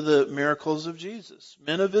appealing to the miracles of Jesus.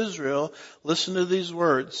 Men of Israel, listen to these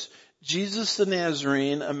words. Jesus the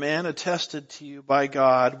Nazarene, a man attested to you by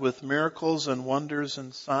God with miracles and wonders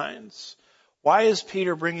and signs. Why is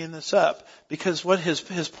Peter bringing this up? Because what his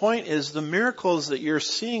point is, the miracles that you're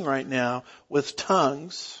seeing right now with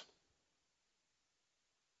tongues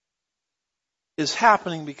is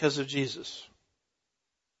happening because of Jesus.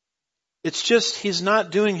 It's just he's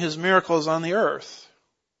not doing his miracles on the earth.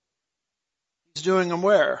 He's doing them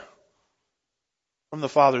where? From the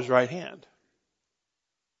Father's right hand.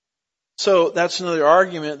 So that's another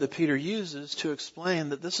argument that Peter uses to explain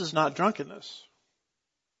that this is not drunkenness.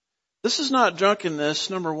 This is not drunkenness,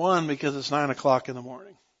 number one, because it's 9 o'clock in the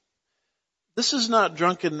morning. This is not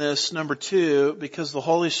drunkenness, number two, because the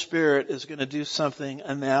Holy Spirit is going to do something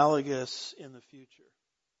analogous in the future.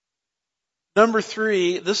 Number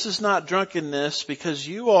three, this is not drunkenness because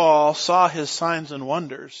you all saw his signs and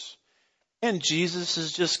wonders, and Jesus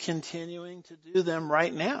is just continuing to do them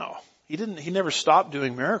right now. He never stopped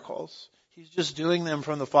doing miracles. He's just doing them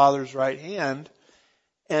from the Father's right hand.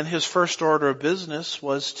 And his first order of business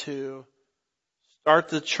was to start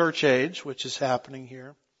the church age, which is happening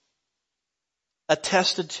here,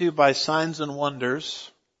 attested to by signs and wonders,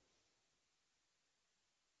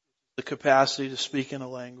 the capacity to speak in a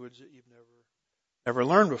language that you've never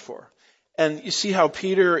learned before. And you see how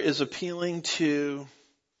Peter is appealing to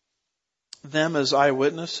them as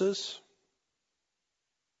eyewitnesses?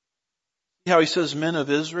 See how he says men of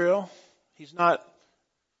Israel? He's not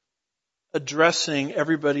addressing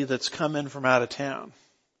everybody that's come in from out of town.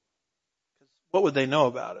 What would they know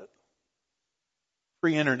about it?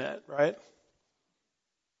 Free internet, right?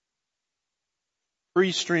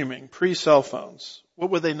 Free streaming, pre-cell phones. What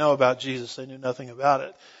would they know about Jesus? They knew nothing about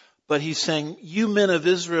it. But he's saying, you men of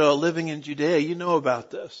Israel living in Judea, you know about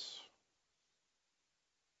this.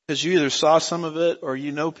 Because you either saw some of it or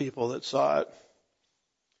you know people that saw it.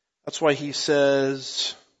 That's why he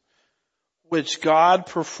says, which God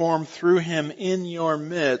performed through him in your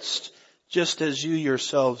midst, just as you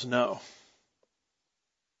yourselves know.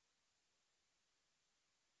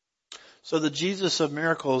 So the Jesus of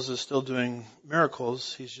miracles is still doing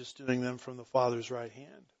miracles. He's just doing them from the Father's right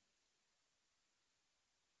hand.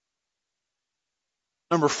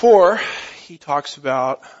 Number 4, he talks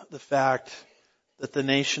about the fact that the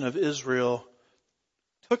nation of Israel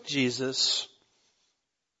took Jesus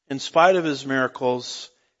in spite of his miracles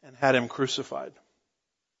and had him crucified.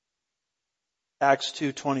 Acts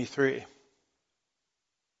 2:23.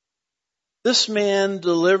 This man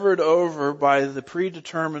delivered over by the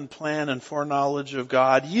predetermined plan and foreknowledge of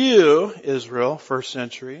God, you, Israel, first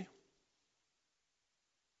century,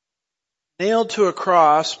 nailed to a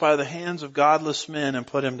cross by the hands of godless men and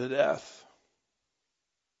put him to death.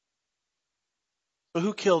 So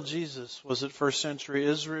who killed Jesus? Was it first century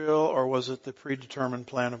Israel or was it the predetermined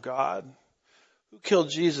plan of God? Who killed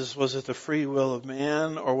Jesus? Was it the free will of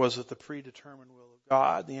man or was it the predetermined will of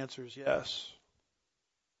God? The answer is yes.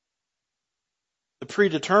 The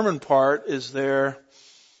predetermined part is there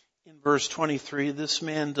in verse 23. This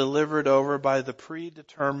man delivered over by the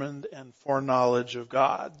predetermined and foreknowledge of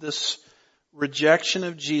God. This rejection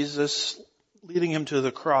of Jesus leading him to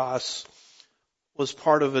the cross was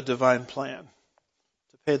part of a divine plan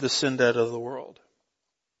to pay the sin debt of the world.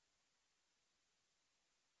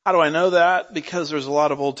 How do I know that? Because there's a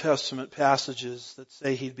lot of Old Testament passages that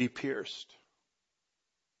say he'd be pierced.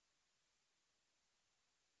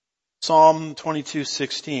 Psalm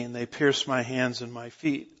 22:16, they pierced my hands and my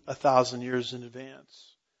feet 1,000 years in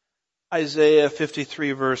advance. Isaiah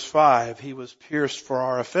 53 verse 5, he was pierced for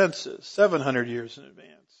our offenses 700 years in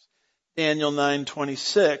advance. Daniel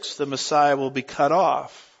 9:26, the Messiah will be cut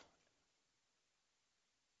off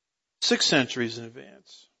 6 centuries in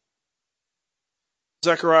advance.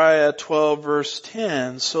 Zechariah 12 verse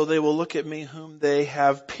 10, so they will look at me whom they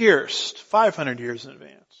have pierced 500 years in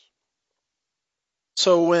advance.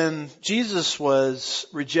 So when Jesus was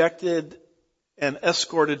rejected and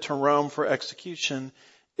escorted to Rome for execution,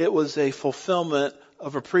 it was a fulfillment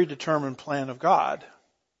of a predetermined plan of God.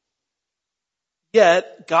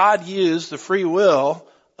 Yet, God used the free will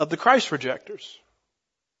of the Christ rejectors.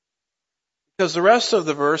 Because the rest of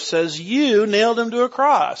the verse says, you nailed him to a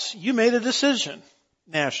cross. You made a decision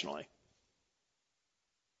nationally.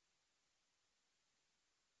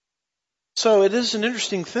 So it is an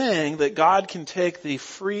interesting thing that God can take the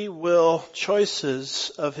free will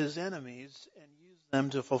choices of his enemies and use them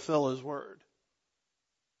to fulfill his word.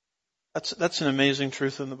 That's an amazing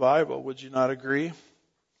truth in the Bible. Would you not agree?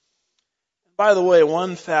 By the way,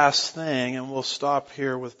 one fast thing, and we'll stop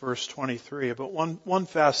here with verse 23, but one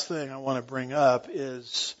fast thing I want to bring up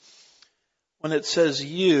is when it says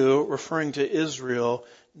you, referring to Israel,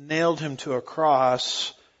 nailed him to a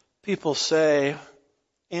cross, people say,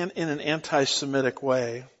 and in an anti-Semitic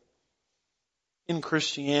way, in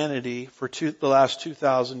Christianity for the last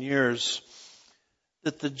 2,000 years,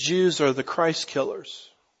 that the Jews are the Christ killers.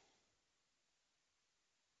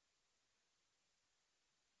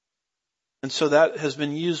 And so that has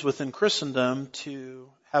been used within Christendom to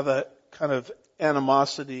have a kind of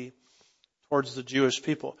animosity towards the Jewish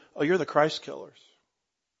people. Oh, you're the Christ killers.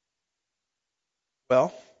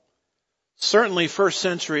 Well, certainly first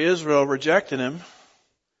century Israel rejected him,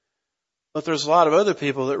 but there's a lot of other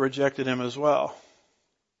people that rejected him as well.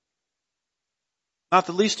 Not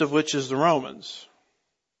the least of which is the Romans.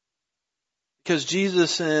 Because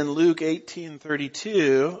Jesus in Luke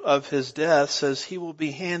 18:32 of his death says he will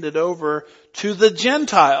be handed over to the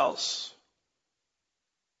Gentiles.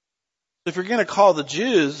 If you're going to call the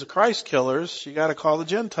Jews the Christ killers, you got to call the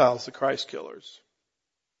Gentiles the Christ killers.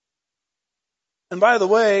 And by the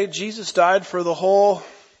way, Jesus died for the whole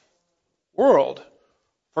world.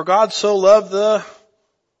 For God so loved the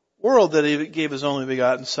world that he gave his only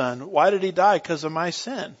begotten Son. Why did he die? Because of my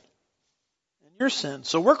sin and your sin.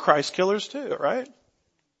 So we're Christ killers too, right?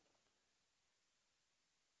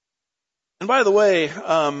 And by the way,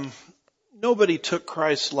 nobody took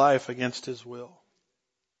Christ's life against his will.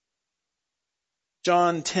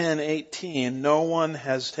 John 10:18, no one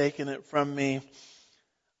has taken it from me.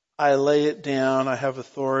 I lay it down. I have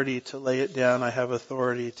authority to lay it down. I have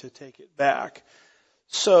authority to take it back.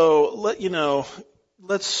 So, when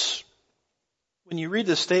you read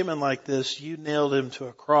a statement like this, you nailed him to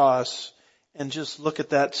a cross, and just look at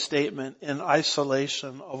that statement in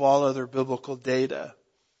isolation of all other biblical data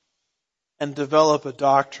and develop a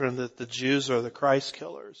doctrine that the Jews are the Christ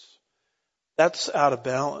killers. That's out of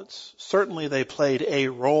balance. Certainly they played a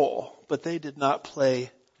role, but they did not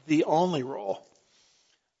play the only role.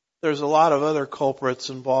 There's a lot of other culprits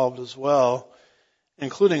involved as well,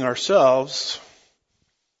 including ourselves,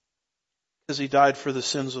 because he died for the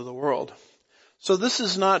sins of the world. So this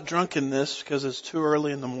is not drunkenness because it's too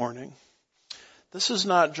early in the morning. This is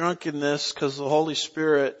not drunkenness because the Holy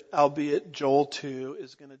Spirit, albeit Joel 2,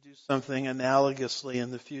 is going to do something analogously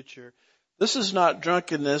in the future. This is not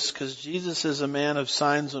drunkenness because Jesus is a man of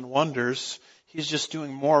signs and wonders. He's just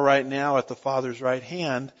doing more right now at the Father's right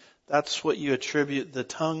hand. That's what you attribute the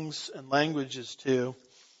tongues and languages to.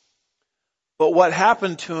 But what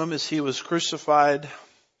happened to him is he was crucified.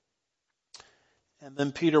 And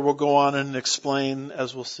then Peter will go on and explain,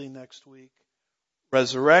 as we'll see next week,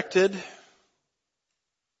 resurrected,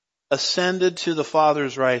 ascended to the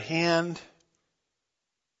Father's right hand.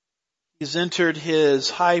 He's entered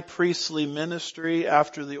his high priestly ministry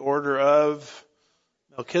after the order of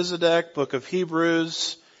Melchizedek, book of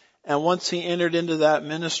Hebrews. And once he entered into that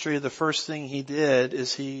ministry, the first thing he did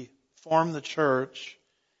is he formed the church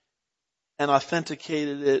and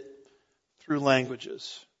authenticated it through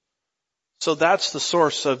languages. So that's the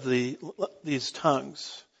source of these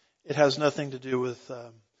tongues. It has nothing to do with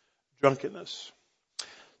drunkenness.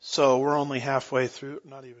 So we're only halfway through,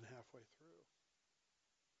 not even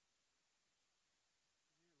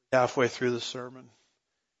halfway through the sermon.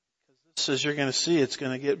 This, as you're going to see, it's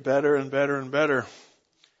going to get better and better and better.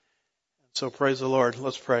 So praise the Lord.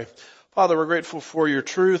 Let's pray. Father, we're grateful for your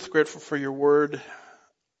truth, grateful for your word,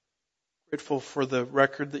 grateful for the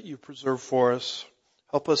record that you preserve for us.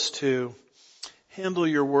 Help us to handle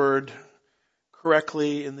your word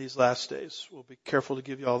correctly in these last days. We'll be careful to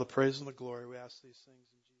give you all the praise and the glory. We ask these things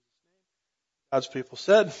in Jesus' name. God's people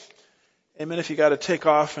said, amen. If you got to take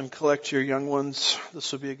off and collect your young ones,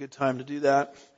 this will be a good time to do that.